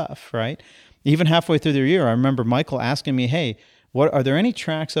type of stuff, right? Even halfway through the year, I remember Michael asking me, hey, what are there any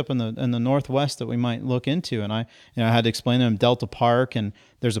tracks up in the Northwest that we might look into? And I had to explain to him Delta Park, and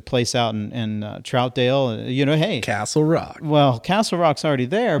there's a place out in Troutdale. Hey, Castle Rock. Well, Castle Rock's already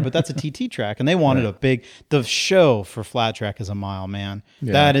there, but that's a TT track, and they wanted the show for flat track is a mile, man.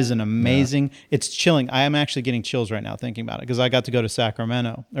 Yeah. That is an amazing. Yeah. It's chilling. I am actually getting chills right now thinking about it, because I got to go to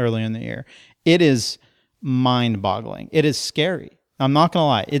Sacramento early in the year. It is mind-boggling. It is scary. I'm not gonna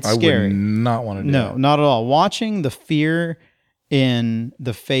lie. It's scary. I would not want to do it. No, not at all. Watching the fear in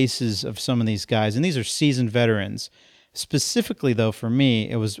the faces of some of these guys, and these are seasoned veterans. Specifically, though, for me,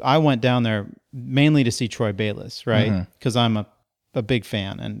 I went down there mainly to see Troy Bayliss, right? Because I'm a big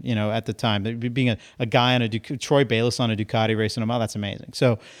fan, and at the time, being a guy on Troy Bayliss on a Ducati racing him out, that's amazing.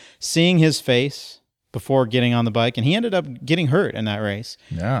 So, seeing his face before getting on the bike, and he ended up getting hurt in that race.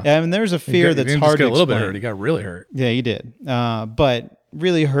 Yeah, and there's a fear that's hard to explain. He didn't just get a little bit hurt; he got really hurt. Yeah, he did, but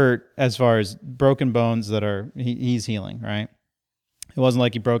really hurt as far as broken bones that he's healing, right? It wasn't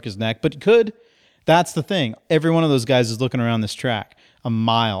like he broke his neck, but he could. That's the thing. Every one of those guys is looking around this track a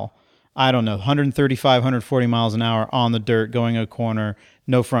mile. I don't know, 135, 140 miles an hour on the dirt, going a corner,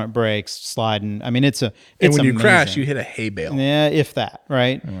 no front brakes, sliding. I mean, it's and when you amazing. crash, you hit a hay bale. Yeah, if that,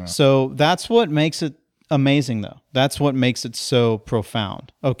 right? Yeah. So that's what makes it amazing, though. That's what makes it so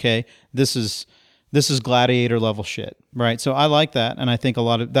profound. Okay, this is gladiator level shit, right? So I like that, and I think a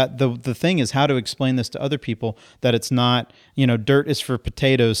lot of that. The thing is how to explain this to other people, that it's not, dirt is for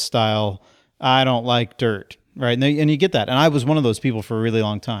potatoes style. I don't like dirt, right? And you get that. And I was one of those people for a really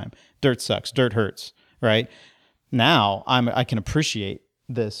long time. Dirt sucks. Dirt hurts, right? Now I can appreciate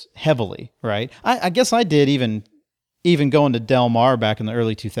this heavily, right? I guess I did even going to Del Mar back in the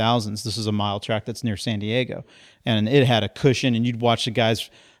early 2000s. This is a mile track that's near San Diego, and it had a cushion, and you'd watch the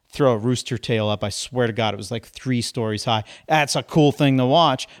guys throw a rooster tail up. I swear to God, it was like 3 stories high. That's a cool thing to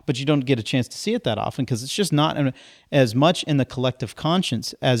watch, but you don't get a chance to see it that often, because it's just not as much in the collective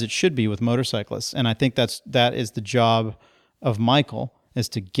conscience as it should be with motorcyclists. And I think that is the job of Michael, is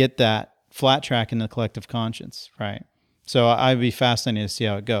to get that flat track in the collective conscience, right? So I'd be fascinated to see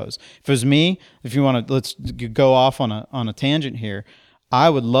how it goes. If it was me, if you want to, let's go off on a tangent here. I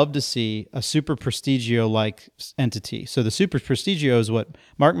would love to see a Super Prestigio-like entity. So the Super Prestigio is what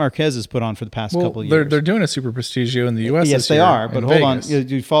Marc Marquez has put on for the past couple of years. They're doing a Super Prestigio in the U.S. Yes, they are. But hold on,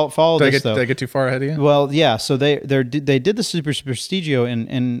 you follow this though. Did I get too far ahead of you? Well, yeah. So they did the Super Prestigio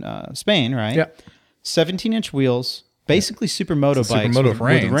in Spain, right? Yeah. 17-inch wheels, basically supermoto bikes with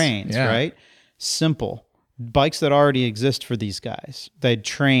reins, right? Simple. Bikes that already exist for these guys. They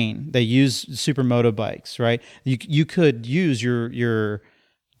train. They use supermoto bikes, right? You could use your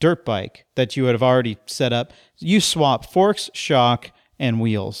dirt bike that you would have already set up. You swap forks, shock, and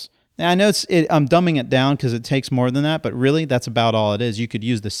wheels. Now, I know I'm dumbing it down because it takes more than that, but really that's about all it is. You could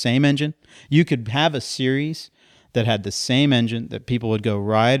use the same engine. You could have a series that had the same engine that people would go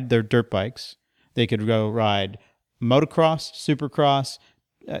ride their dirt bikes. They could go ride motocross, supercross,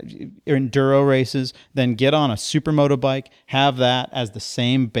 enduro races, then get on a supermoto bike, have that as the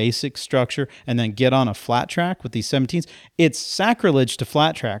same basic structure, and then get on a flat track with these 17s. It's sacrilege to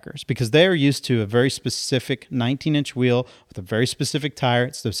flat trackers because they're used to a very specific 19-inch wheel, with a very specific tire.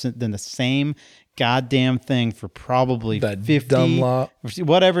 It's been the same goddamn thing for probably That 50, Dunlop.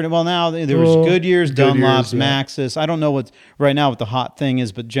 whatever. Well, now there was Goodyear's, Goodyear's, Dunlops, yeah. Maxxis. I don't know what right now what the hot thing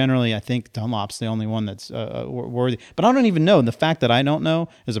is, but generally I think Dunlop's the only one that's worthy. But I don't even know. And the fact that I don't know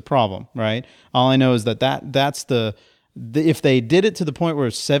is a problem, right? All I know is that's the if they did it to the point where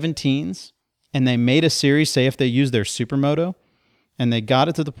it's 17s and they made a series, say if they used their Supermoto and they got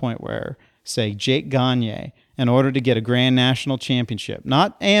it to the point where, say, Jake Gagne, in order to get a Grand National Championship,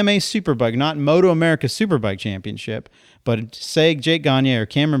 not AMA Superbike, not Moto America Superbike Championship, but say Jake Gagne or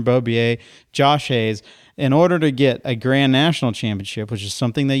Cameron Beaubier, Josh Hayes, in order to get a Grand National Championship, which is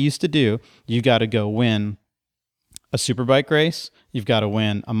something they used to do, you got to go win a Superbike race, you've got to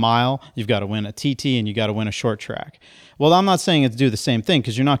win a mile, you've got to win a TT, and you got to win a short track. Well, I'm not saying it's do the same thing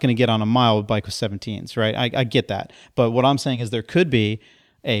because you're not going to get on a mile with bike with 17s, right? I get that. But what I'm saying is there could be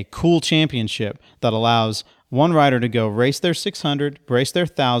a cool championship that allows one rider to go race their 600, race their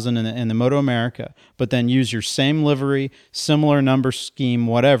 1,000 in the Moto America, but then use your same livery, similar number scheme,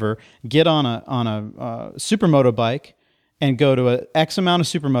 whatever, get on a supermoto bike and go to a X amount of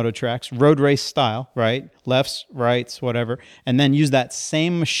supermoto tracks, road race style, right? Lefts, rights, whatever, and then use that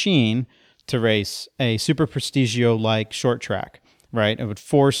same machine to race a Super Prestigio-like short track, right? It would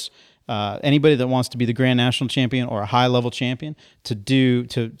force anybody that wants to be the Grand National Champion or a high-level champion to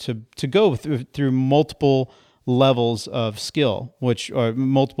go through multiple levels of skill, which are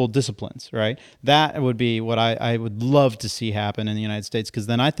multiple disciplines, right? That would be what I would love to see happen in the United States, because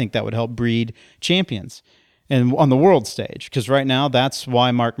then I think that would help breed champions and on the world stage, because right now that's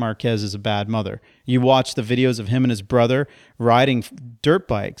why Marc Marquez is a bad mother. You watch the videos of him and his brother riding dirt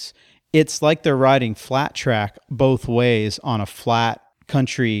bikes. It's like they're riding flat track both ways on a flat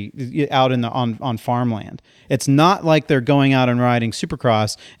country out in on farmland. It's not like they're going out and riding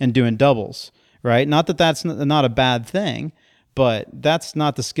Supercross and doing doubles, right? Not that that's not a bad thing, but that's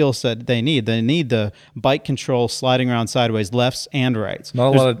not the skill set they need. They need the bike control, sliding around sideways, lefts and rights.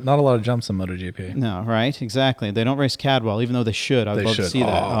 Not a lot of jumps in MotoGP. No, right? Exactly. They don't race Cadwell, even though they should. I'd love to see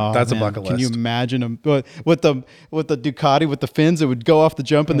that. Oh, that's a bucket list. Can you imagine them with the Ducati with the fins? It would go off the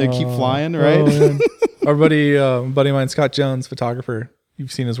jump and they'd keep flying, right? Our buddy of mine, Scott Jones, photographer.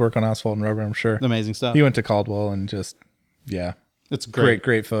 You've seen his work on Asphalt and Rubber, I'm sure. Amazing stuff. He went to Caldwell and just, it's great.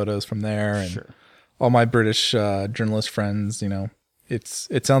 Great photos from there. And Sure. all my British journalist friends,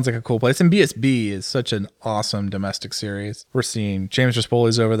 it sounds like a cool place. And BSB is such an awesome domestic series. We're seeing James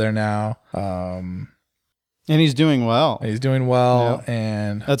Raspoli's over there now. And he's doing well. He's doing well. Yeah.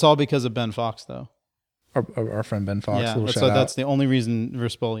 And that's all because of Ben Fox, though. Our friend Ben Fox. Yeah, that's the only reason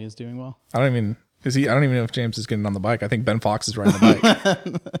Raspoli is doing well. I don't even know if James is getting on the bike. I think Ben Fox is riding the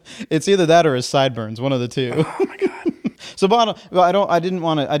bike. It's either that or his sideburns, one of the two. Oh my God. So I didn't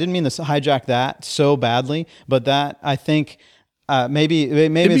mean to hijack that so badly, but that I think maybe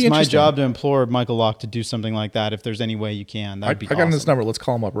it's my job to implore Michael Lock to do something like that if there's any way you can. That'd be awesome. I got his number. Let's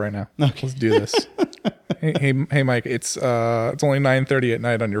call him up right now. Okay. Let's do this. Hey, Mike. It's only 9:30 at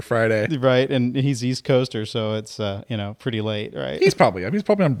night on your Friday, right? And he's East Coaster, so it's pretty late, right? He's probably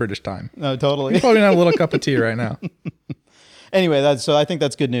on British time. No, totally. He's probably on a little cup of tea right now. Anyway, so I think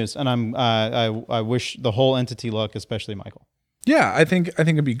that's good news, and I wish the whole entity luck, especially Michael. Yeah, I think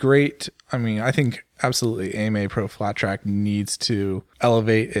it'd be great. I mean, I think absolutely AMA Pro Flat Track needs to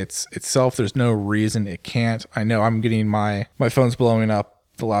elevate itself. There's no reason it can't. I know I'm getting my phone's blowing up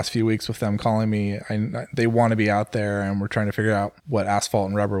the last few weeks with them calling me. They want to be out there, and we're trying to figure out what Asphalt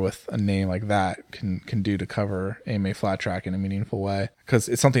and Rubber with a name like that can do to cover AMA Flat Track in a meaningful way, because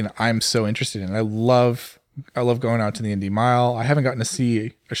it's something I'm so interested in. I love going out to the Indy Mile. I haven't gotten to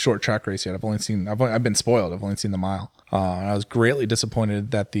see a short track race yet. I've been spoiled. I've only seen the mile. And I was greatly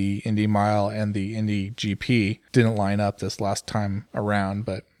disappointed that the Indy Mile and the Indy GP didn't line up this last time around,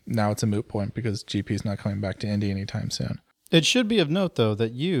 but now it's a moot point because GP is not coming back to Indy anytime soon. It should be of note, though,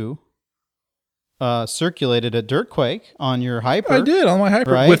 that you circulated at Dirtquake on your Hyper. I did, on my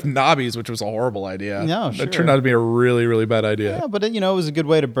Hyper, right? With knobbies, which was a horrible idea. No, sure. It turned out to be a really, really bad idea. Yeah, but it was a good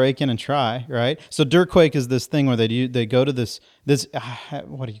way to break in and try, right? So Dirtquake is this thing where they go to this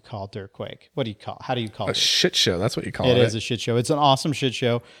what do you call Dirtquake? How do you call it? A shit show. That's what you call it. It is a shit show. It's an awesome shit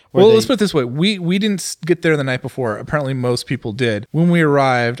show. Well, let's put it this way. We didn't get there the night before. Apparently most people did. When we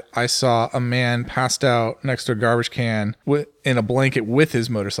arrived, I saw a man passed out next to a garbage can in a blanket with his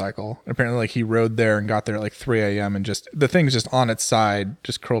motorcycle. Apparently he rode there and got there at 3 a.m. and just the thing's just on its side,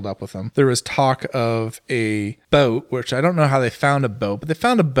 just curled up with him. There was talk of a boat, which I don't know how they found a boat, but they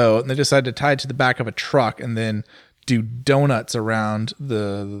found a boat and they decided to tie it to the back of a truck and then do donuts around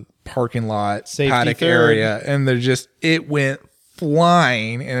the parking lot, Safety paddock third. area, and it went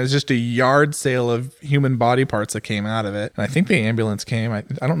flying, and it was just a yard sale of human body parts that came out of it. And I think the ambulance came. I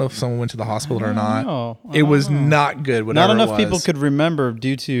don't know if someone went to the hospital or not. It was not good. Not enough people could remember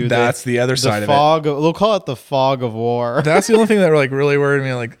due to that's the other side of it. We'll call it the fog of war. That's the only thing that like really worried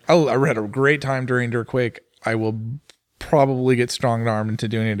me. Like, I had a great time during Dirtquake. I will probably get strong-armed into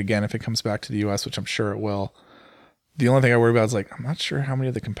doing it again if it comes back to the U.S., which I'm sure it will. The only thing I worry about is, like, I'm not sure how many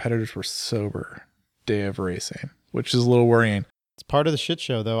of the competitors were sober day of racing, which is a little worrying. It's part of the shit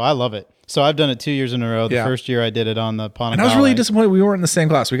show, though. I love it. So I've done it 2 years in a row. The first year I did it on the Panigale. And I was really disappointed we weren't in the same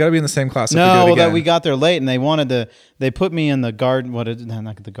class. We got to be in the same class. That we got there late, and they put me in the garden. Not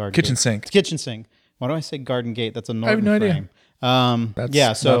the garden. Kitchen sink. Kitchen sink. Why do I say garden gate? That's a Norton I have no frame. idea.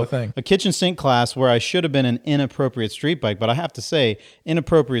 That's not a thing. A kitchen sink class where I should have been an inappropriate street bike, but I have to say,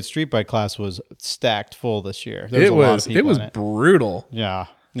 inappropriate street bike class was stacked full this year. It was brutal. Yeah.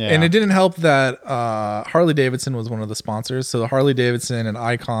 And it didn't help that Harley Davidson was one of the sponsors. So the Harley Davidson and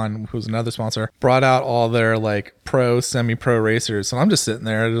Icon, who's another sponsor, brought out all their like pro, semi-pro racers. So I'm just sitting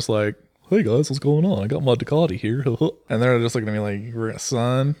there just like, hey guys, what's going on? I got my Ducati here. And they're just looking at me like,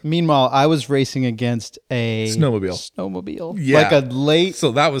 son. Meanwhile, I was racing against a snowmobile. Yeah. Like a late,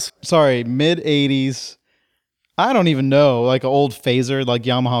 so that was, mid 80s. I don't even know, like an old phaser, like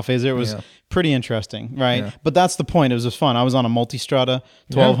Yamaha phaser. It was pretty interesting, right? Yeah. But that's the point. It was just fun. I was on a Multistrada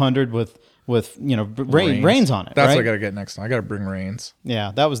 1200 with reins on it. That's right? what I got to get next time. I got to bring reins.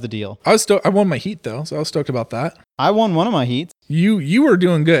 Yeah, that was the deal. I was stoked. I won my heat though, so I was stoked about that. I won one of my heats. You were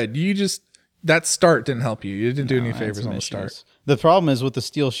doing good. You just, that start didn't help you. You didn't do any favors on the start. The problem is with the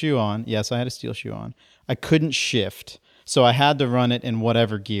steel shoe on. Yes, I had a steel shoe on. I couldn't shift, so I had to run it in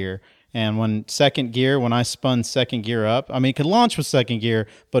whatever gear. And when I spun second gear up, I mean, it could launch with second gear,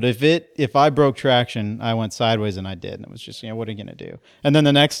 but if I broke traction, I went sideways, and I did. And it was just, what are you going to do? And then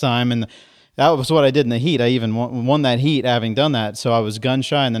the next time, and that was what I did in the heat. I even won that heat having done that. So I was gun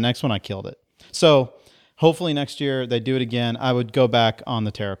shy, and the next one I killed it. So hopefully next year they do it again. I would go back on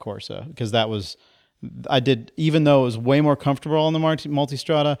the Terra Corsa because even though it was way more comfortable on the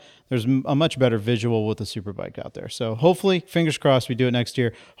Multistrada, there's a much better visual with the Superbike out there. So hopefully, fingers crossed, we do it next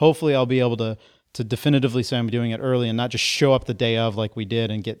year. Hopefully I'll be able to definitively say I'm doing it early and not just show up the day of like we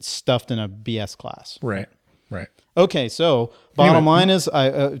did and get stuffed in a BS class. Right. Okay, so bottom line is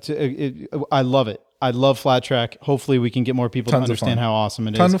I love it. I love flat track. Hopefully we can get more people to understand how awesome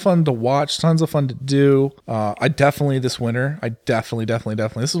it is. Tons of fun to watch. Tons of fun to do. This winter, I definitely.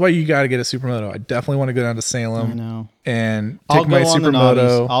 This is why you got to get a Supermoto. I definitely want to go down to Salem. I know. And take my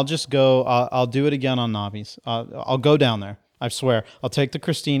Supermoto. I'll just go. I'll do it again on Nobbies. I'll go down there. I swear. I'll take the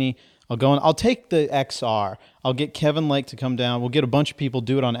Christini. I'll take the XR. I'll get Kevin Lake to come down. We'll get a bunch of people,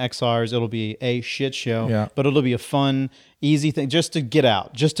 do it on XRs. It'll be a shit show, but it'll be a fun, easy thing just to get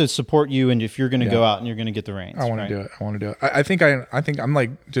out, just to support you. And if you're going to go out and you're going to get the reins, I want to do it. I think I'm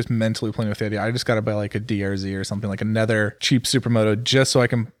like just mentally playing with the idea. I just got to buy like a DRZ or something, like another cheap Supermoto, just so I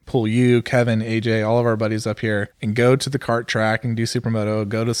can pull you, Kevin, AJ, all of our buddies up here and go to the kart track and do Supermoto,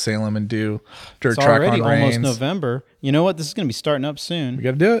 go to Salem and do dirt track on reins. It's already almost November. You know what? This is going to be starting up soon. We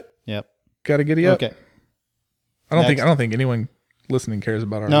got to do it. Yep. Got to get it up. Okay. I don't think anyone listening cares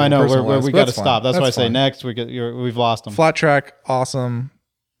about our. No, I know. We got to stop. That's why I say next. We've lost them. Flat track, awesome.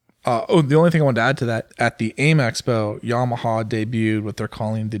 The only thing I wanted to add to that, at the AIM Expo, Yamaha debuted what they're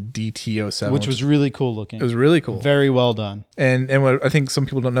calling the DT07, which was really cool looking. It was really cool. Very well done. And what I think some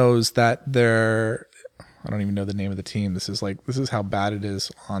people don't know is that I don't even know the name of the team. This is how bad it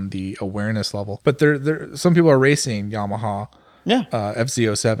is on the awareness level. But some people are racing Yamaha. Yeah.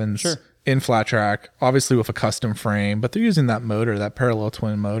 FZ07s. Sure. In flat track, obviously with a custom frame, but they're using that motor, that parallel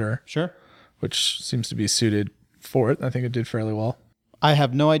twin motor. Sure. Which seems to be suited for it. I think it did fairly well. I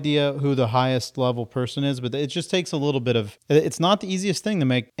have no idea who the highest level person is, but it just takes a little bit of... It's not the easiest thing to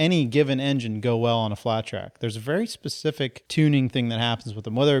make any given engine go well on a flat track. There's a very specific tuning thing that happens with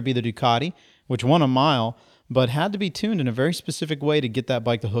them, whether it be the Ducati, which won a mile, but had to be tuned in a very specific way to get that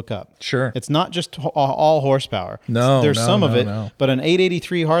bike to hook up. Sure. It's not just all horsepower. There's some of it, but an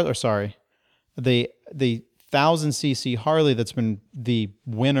 883 Harley, the 1000cc Harley that's been the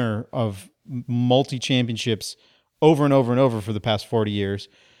winner of multi-championships over and over and over for the past 40 years,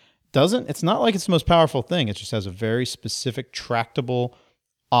 it's not like it's the most powerful thing. It just has a very specific, tractable,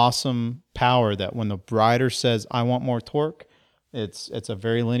 awesome power that when the rider says, I want more torque, it's a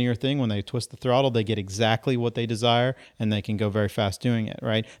very linear thing. When they twist the throttle, they get exactly what they desire, and they can go very fast doing it,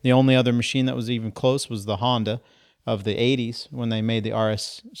 right? The only other machine that was even close was the Honda of the 80s when they made the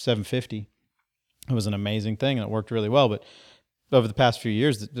RS 750. It was an amazing thing, and it worked really well. But over the past few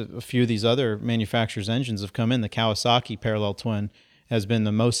years, a few of these other manufacturers' engines have come in. The Kawasaki parallel twin has been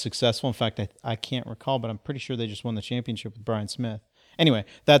the most successful. In fact, I can't recall, but I'm pretty sure they just won the championship with Brian Smith. Anyway,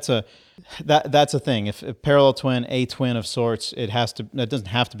 that's a thing. If a parallel twin, a twin of sorts, it doesn't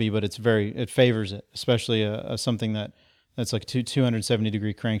have to be, but it favors it, especially something that's like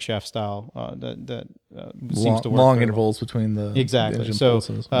 270-degree crankshaft style that seems to work long very intervals between the exactly. engine So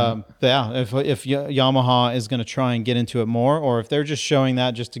pulses. if Yamaha is going to try and get into it more, or if they're just showing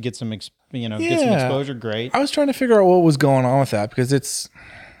that just to get some get some exposure, great. I was trying to figure out what was going on with that because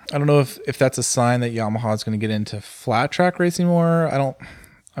I don't know if that's a sign that Yamaha is going to get into flat track racing more.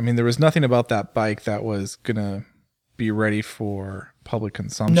 There was nothing about that bike that was going to be ready for public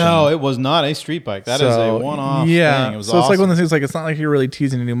consumption. No, it was not a street bike. That is a one-off thing. It was so it's awesome. like one of the things, like, it's not like you're really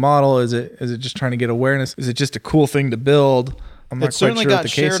teasing a new model. Is it just trying to get awareness? Is it just a cool thing to build? I'm not It certainly quite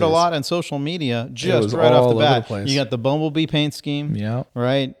sure got shared a lot on social media just right off the bat. You got the Bumblebee paint scheme. Yeah.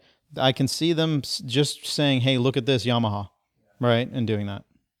 Right? I can see them just saying, hey, look at this, Yamaha. Right? And doing that.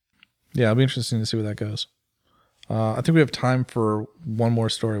 Yeah, it'll be interesting to see where that goes. I think we have time for one more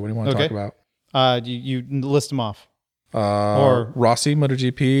story. What do you want to talk about? You list them off. Or Rossi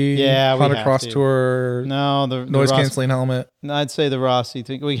MotoGP, Honda Cross Tour. No, the noise canceling helmet. I'd say the Rossi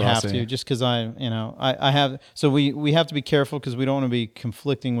thing. We have to, just because I have. So we have to be careful because we don't want to be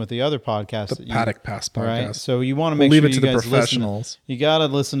conflicting with the other podcasts. The Paddock Pass podcast. Right? So you want to make leave sure it to the professionals. You got to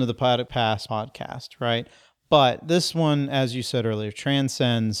listen to the Paddock Pass podcast, right? But this one, as you said earlier,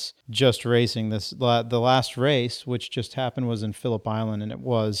 transcends just racing. The last race, which just happened, was in Phillip Island, and it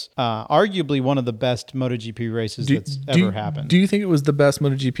was arguably one of the best MotoGP races that's ever happened. Do you think it was the best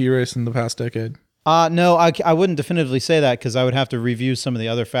MotoGP race in the past decade? No, I wouldn't definitively say that because I would have to review some of the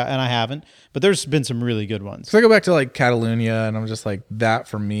other and I haven't. But there's been some really good ones. So I go back to like Catalunya, and I'm just like, that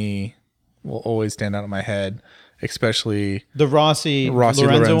for me will always stand out in my head. Especially the Rossi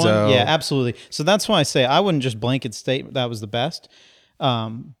Lorenzo one. Yeah, absolutely. So that's why I say I wouldn't just blanket state that was the best.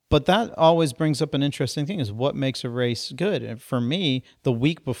 But that always brings up an interesting thing is what makes a race good. And for me, the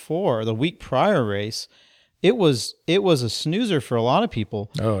week prior race, it was a snoozer for a lot of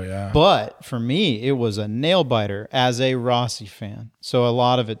people. Oh, yeah. But for me, it was a nail biter as a Rossi fan. So a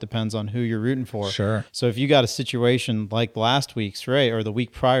lot of it depends on who you're rooting for. Sure. So if you got a situation like last week's race or the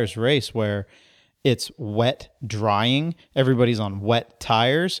week prior's race where it's wet drying, everybody's on wet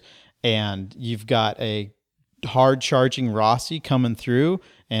tires, and you've got a hard charging Rossi coming through,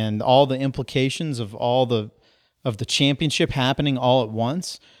 and all the implications of the championship happening all at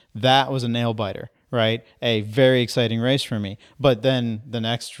once. That was a nail biter, right? A very exciting race for me. But then the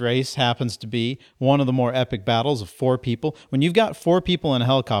next race happens to be one of the more epic battles of 4 people. When you've got 4 people in a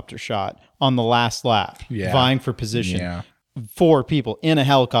helicopter shot on the last lap, vying for position, 4 people in a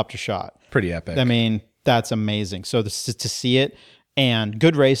helicopter shot. Pretty epic. I mean, that's amazing. So to see it, and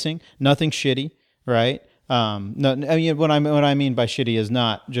good racing, nothing shitty, right? No, I mean, what I mean by shitty is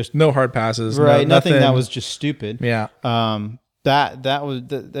not just no hard passes, right? Nothing that was just stupid. Yeah.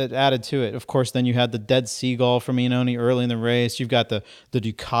 That added to it. Of course, then you had the dead seagull from Iannone early in the race. You've got the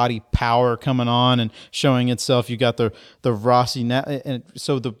Ducati power coming on and showing itself. You got the Rossi, and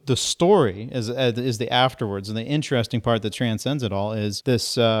so the story is the afterwards, and the interesting part that transcends it all is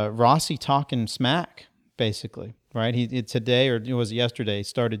this Rossi talking smack, basically. Right? Today, or was it yesterday? He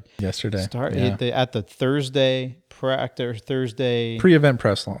started yesterday. At the Thursday pre-event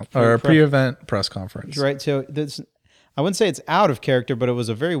press launch or pre-event press conference. Right. So I wouldn't say it's out of character, but it was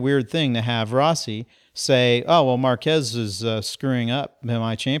a very weird thing to have Rossi say, "Oh well, Marquez is screwing up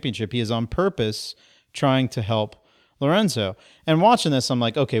my championship. He is on purpose trying to help Lorenzo." And watching this, I'm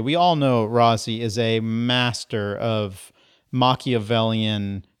like, okay, we all know Rossi is a master of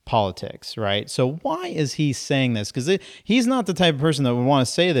Machiavellian politics, right? So why is he saying this? Because he's not the type of person that would want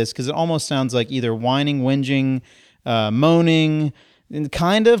to say this, because it almost sounds like either whining, whinging, moaning,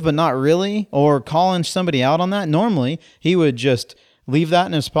 kind of, but not really, or calling somebody out on that. Normally, he would just leave that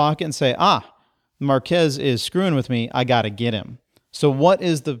in his pocket and say, Marquez is screwing with me. I got to get him. So what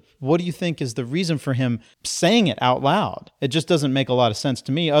do you think is the reason for him saying it out loud? It just doesn't make a lot of sense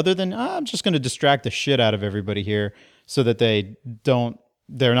to me, other than I'm just going to distract the shit out of everybody here so that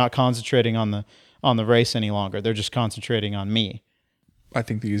they're not concentrating on the race any longer. They're just concentrating on me. I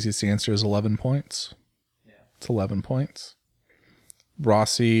think the easiest answer is 11 points. Yeah. It's 11 points.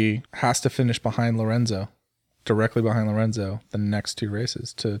 Rossi has to finish directly behind Lorenzo, the next 2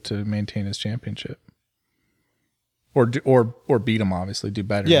 races to maintain his championship. Or beat him, obviously, do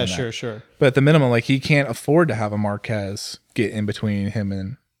better. Yeah, than that. sure. But at the minimum, like, he can't afford to have a Marquez get in between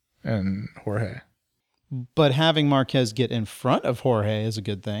him and Jorge. But having Marquez get in front of Jorge is a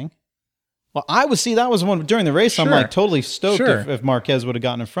good thing. Well, that was one during the race. I'm Sure. like totally stoked Sure. if Marquez would have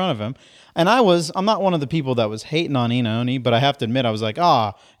gotten in front of him. And I'm not one of the people that was hating on Iannone, but I have to admit, I was like,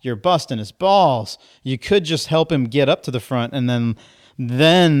 you're busting his balls. You could just help him get up to the front and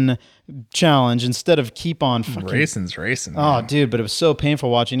then challenge instead of keep on fucking Racing. Oh, Man. dude, but it was so painful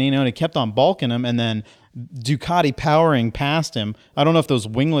watching Iannone. Kept on balking him, and then Ducati powering past him. I don't know if those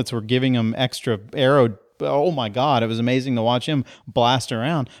winglets were giving him extra aero. Oh my God, it was amazing to watch him blast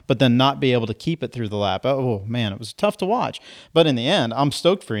around, but then not be able to keep it through the lap. Oh man, it was tough to watch. But in the end, I'm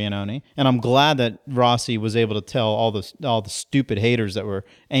stoked for Iannone, and I'm glad that Rossi was able to tell all the stupid haters that were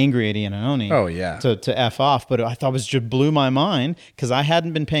angry at Iannone. Oh, yeah. To F off. But I thought it was just blew my mind because I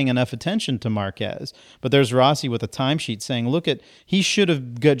hadn't been paying enough attention to Marquez. But there's Rossi with a timesheet saying, look he should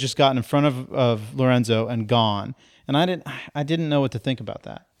have just gotten in front of Lorenzo and gone. And I didn't know what to think about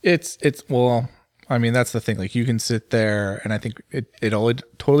that. Well, I mean, that's the thing. Like, you can sit there, and I think it all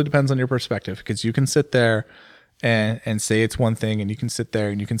totally depends on your perspective, because you can sit there and say it's one thing, and you can sit there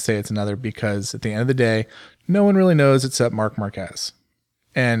and you can say it's another, because at the end of the day, no one really knows except Marc Marquez.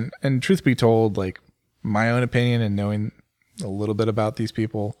 And truth be told, like, my own opinion and knowing a little bit about these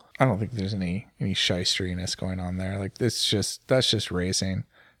people, I don't think there's any shysteriness going on there. Like, that's just racing.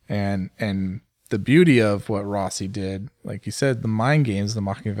 And the beauty of what Rossi did, like you said, the mind games, the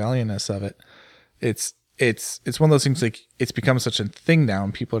Machiavellianness of it, it's one of those things, like, it's become such a thing now,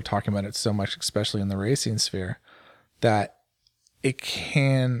 and people are talking about it so much, especially in the racing sphere, that it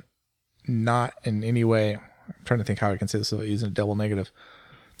can not in any way, I'm trying to think how I can say this without using a double negative.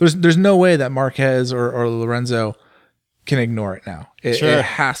 There's no way that Marquez or Lorenzo can ignore it now. It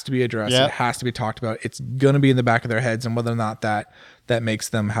has to be addressed. Yep. It has to be talked about. It's going to be in the back of their heads, and whether or not that makes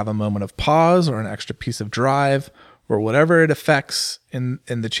them have a moment of pause or an extra piece of drive or whatever it affects in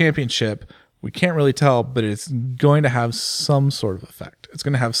the championship, we can't really tell, but it's going to have some sort of effect. It's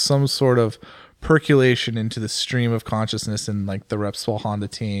going to have some sort of percolation into the stream of consciousness in, like, the Repsol Honda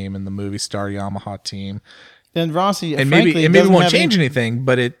team and the Movistar Yamaha team. And Rossi, And frankly, maybe it won't have change anything,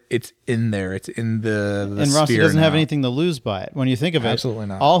 but it's in there. It's in the and Rossi sphere doesn't have now. anything to lose by it. When you think of it, Absolutely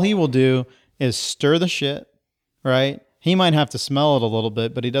not. all he will do is stir the shit, right? He might have to smell it a little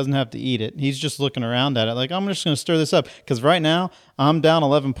bit, but he doesn't have to eat it. He's just looking around at it like, I'm just going to stir this up, because right now I'm down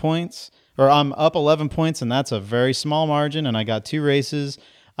 11 points, or I'm up 11 points, and that's a very small margin, and I got 2 races.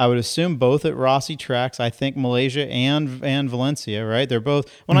 I would assume both at Rossi tracks. I think Malaysia and Valencia, right? They're both.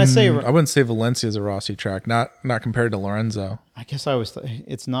 When I say, I wouldn't say Valencia is a Rossi track, not compared to Lorenzo. I guess I was.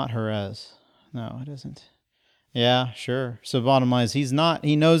 It's not Jerez. No, it isn't. Yeah, sure. So bottom line is he's not.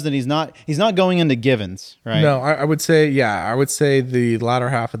 He knows that he's not going into givens, right? No, I would say, I would say the latter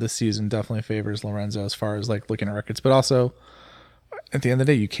half of the season definitely favors Lorenzo as far as, like, looking at records, but also at the end of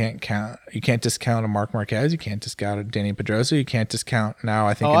the day, you can't discount a Marc Marquez, you can't discount a Danny Pedrosa, you can't discount now.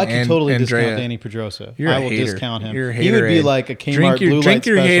 I think I can totally Andrea. discount Danny Pedrosa. You're I a will hater. discount him. You're a He would be haterade. like a Kmart blue light drink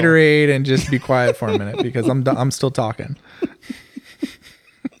your special. haterade and just be quiet for a minute, because I'm still talking.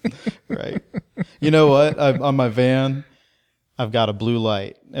 Right. You know what? On my van, I've got a blue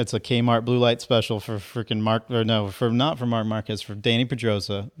light. It's a Kmart blue light special for freaking not for Marc Marquez, for Danny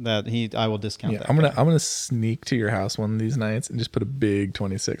Pedrosa. I will discount that. I'm gonna sneak to your house one of these nights and just put a big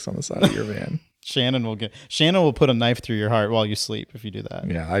 26 on the side of your van. Shannon will put a knife through your heart while you sleep if you do that.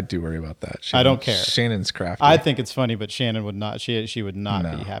 Yeah, I do worry about that. I don't care. Shannon's crafty. I think it's funny, but Shannon would not. She would not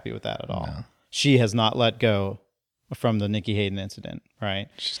be happy with that at all. No. She has not let go from the Nikki Hayden incident, right?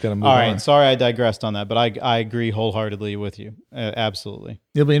 She's got to move All on. right, sorry I digressed on that, but I agree wholeheartedly with you. Absolutely.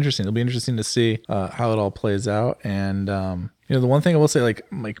 It'll be interesting. It'll be interesting to see how it all plays out. And the one thing I will say,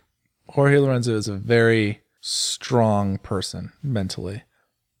 like Jorge Lorenzo is a very strong person mentally,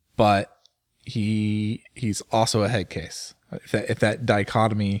 but he's also a head case. If that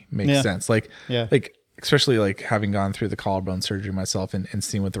dichotomy makes sense, like especially like having gone through the collarbone surgery myself and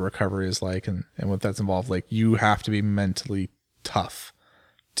seeing what the recovery is like and what that's involved. Like, you have to be mentally tough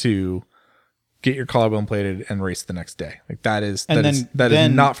to get your collarbone plated and race the next day. Like, that is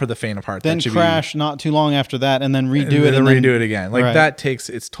not for the faint of heart. Then that should crash not too long after that, and then redo and redo it again. Like, right. That takes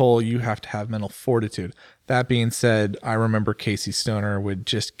its toll. You have to have mental fortitude. That being said, I remember Casey Stoner would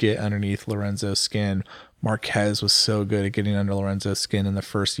just get underneath Lorenzo's skin. Marquez was so good at getting under Lorenzo's skin in the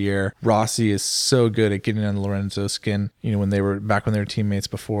first year. Rossi is so good at getting under Lorenzo's skin. When they were teammates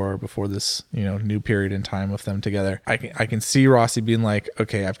before this, new period in time with them together. I can see Rossi being like,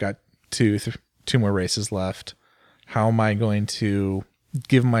 okay, I've got two more races left. How am I going to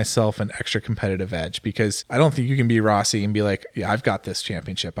give myself an extra competitive edge, because I don't think you can be Rossi and be like, yeah, I've got this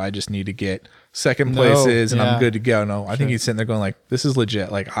championship. I just need to get second places and I'm good to go. No, I think he's sitting there going like, this is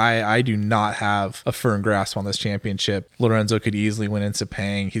legit. Like I do not have a firm grasp on this championship. Lorenzo could easily win in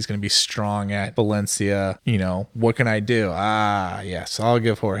Sepang. He's going to be strong at Valencia. You know, what can I do? Yes, I'll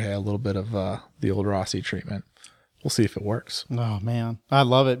give Jorge a little bit of the old Rossi treatment. We'll see if it works. Oh man, I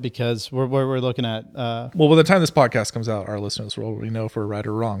love it, because we're looking at. Well, by the time this podcast comes out, our listeners will already know if we're right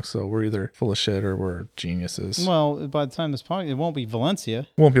or wrong. So we're either full of shit or we're geniuses. Well, by the time this podcast, it won't be Valencia.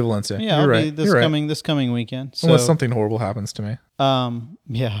 Won't be Valencia. Yeah, You're it'll right. be this coming weekend. So, unless something horrible happens to me.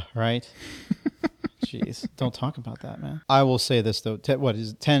 Yeah. Right. Jeez, don't talk about that, man. I will say this though. What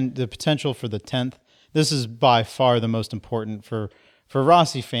is 10? The potential for the 10th. This is by far the most important for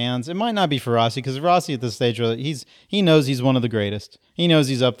Rossi fans. It might not be for Rossi, because Rossi at this stage, he knows he's one of the greatest. He knows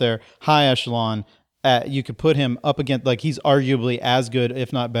he's up there, high echelon. You could put him up against, like, he's arguably as good,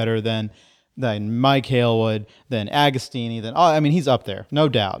 if not better, than Mike Halewood, than Agostini, he's up there, no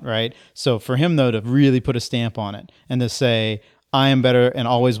doubt, right? So for him, though, to really put a stamp on it and to say, I am better and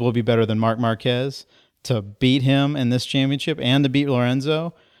always will be better than Marc Marquez, to beat him in this championship and to beat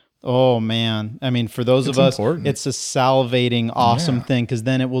Lorenzo, oh man! I mean, for those of us, it's a salivating, awesome thing, because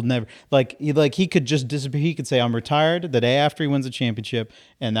then it will never he could just disappear. He could say, "I'm retired" the day after he wins the championship,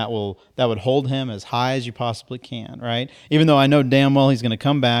 and that would hold him as high as you possibly can, right? Even though I know damn well he's going to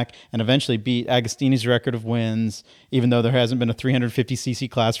come back and eventually beat Agostini's record of wins, even though there hasn't been a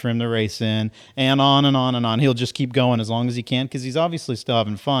 350cc class for him to race in, and on and on and on. He'll just keep going as long as he can, because he's obviously still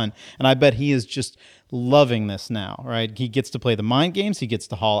having fun, and I bet he is just loving this now, right? He gets to play the mind games. He gets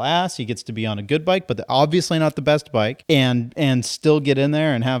to haul ass. He gets to be on a good bike, but obviously not the best bike, and still get in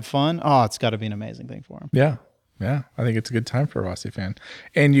there and have fun. Oh, it's got to be an amazing thing for him. Yeah. Yeah. I think it's a good time for a Rossi fan.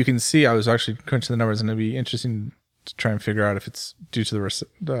 And you can see, I was actually crunching the numbers, and it'd be interesting to try and figure out if it's due to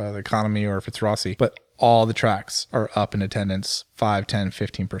the economy or if it's Rossi. But all the tracks are up in attendance 5, 10,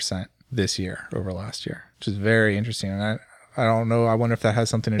 15% this year over last year, which is very interesting. And I don't know. I wonder if that has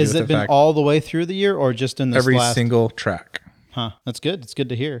something to do with the fact. Has it been all the way through the year, or just in this every single track? Huh. That's good. It's good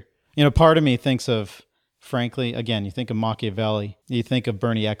to hear. You know, part of me thinks of, frankly, again, you think of Machiavelli, you think of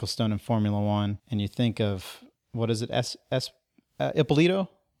Bernie Ecclestone in Formula One, and you think of, what is it, Ippolito?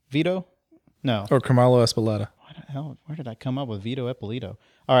 Vito? No. Or Carmelo Espeleta. Where did I come up with Vito Ippolito?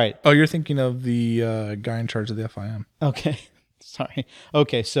 All right. Oh, you're thinking of the guy in charge of the FIM. Okay. Sorry.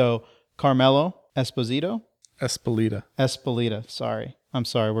 Okay, so Carmelo Esposito? Espeleta. Sorry. I'm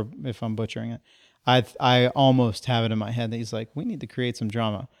sorry if I'm butchering it. I almost have it in my head that he's like, we need to create some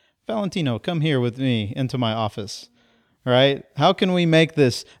drama. Valentino, come here with me into my office. Right? How can we make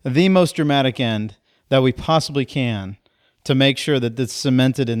this the most dramatic end that we possibly can, to make sure that it's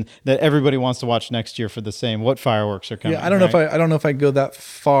cemented and that everybody wants to watch next year for the same? What fireworks are coming? Yeah, I don't know if I go that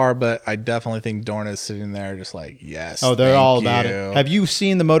far, but I definitely think Dorna is sitting there just like, yes. Oh, they're all about it. Have you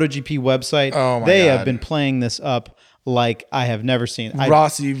seen the MotoGP website? Oh my They God. have been playing this up like I have never seen.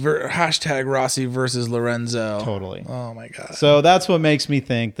 Hashtag Rossi versus Lorenzo. Totally. Oh my God. So that's what makes me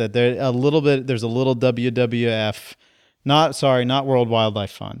think that there's a little WWF, not World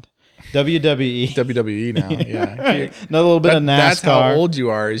Wildlife Fund. WWE. WWE now, yeah. Right. A little bit of NASCAR. That's how old you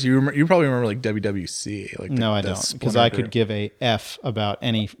are. Is you probably remember like WWC? Like no, I don't, because I could give a F about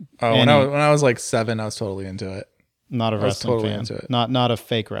any. When I was like 7, I was totally into it. Not a wrestling fan. Into it. Not a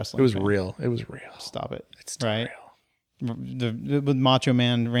fake wrestling. It was fan. real. It was real. Stop it. It's still right. real. With Macho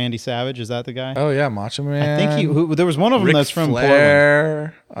Man Randy Savage, is that the guy? Oh yeah, Macho Man. I think there was one of them Ric that's from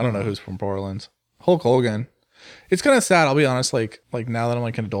Flair. Portland. I don't know who's from Portland. Hulk Hogan. It's kind of sad. I'll be honest. Like now that I'm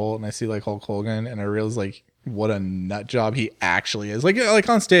like an adult and I see like Hulk Hogan, and I realize like what a nut job he actually is. Like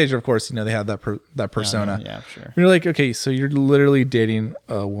on stage, of course, they have that persona. Yeah, sure. And you're like, okay, so you're literally dating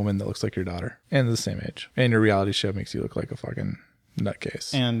a woman that looks like your daughter and the same age, and your reality show makes you look like a fucking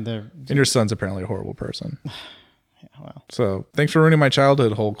nutcase. And your son's apparently a horrible person. Yeah, well. So thanks for ruining my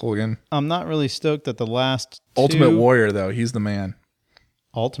childhood, Hulk Hogan. I'm not really stoked that the last Ultimate Warrior, though, he's the man.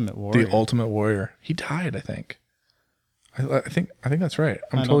 Ultimate Warrior. The Ultimate Warrior. He died, I think. I think that's right.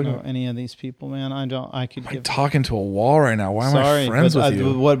 I don't know any of these people, man. I'm talking to a wall right now. Why am I friends with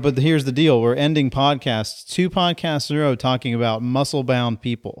you? But here's the deal: we're ending podcasts, 2 podcasts in a row, talking about muscle-bound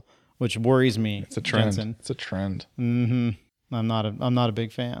people, which worries me. It's a trend. Jensen. It's a trend. Mm-hmm. I'm not a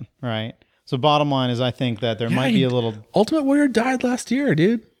big fan. Right. So bottom line is, I think that there might be a little. Ultimate Warrior died last year,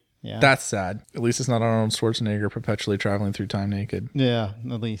 dude. Yeah. That's sad. At least it's not Arnold Schwarzenegger perpetually traveling through time naked. Yeah,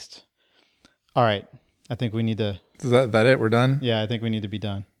 at least. All right. I think we need to. Is that it? We're done? Yeah, I think we need to be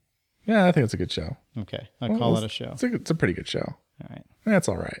done. Yeah, I think it's a good show. Okay. I'll call it a show. It's a pretty good show. All right. That's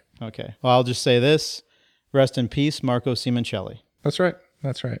all right. Okay. Well, I'll just say this. Rest in peace, Marco Simoncelli. That's right.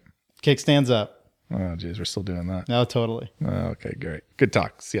 That's right. Kickstands up. Oh, geez, we're still doing that. No, totally. Okay, great. Good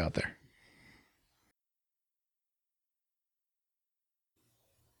talk. See you out there.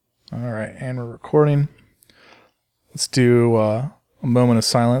 All right, and we're recording. Let's do a moment of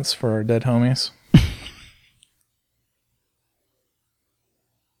silence for our dead homies.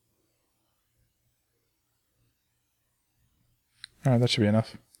 All right, that should be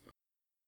enough.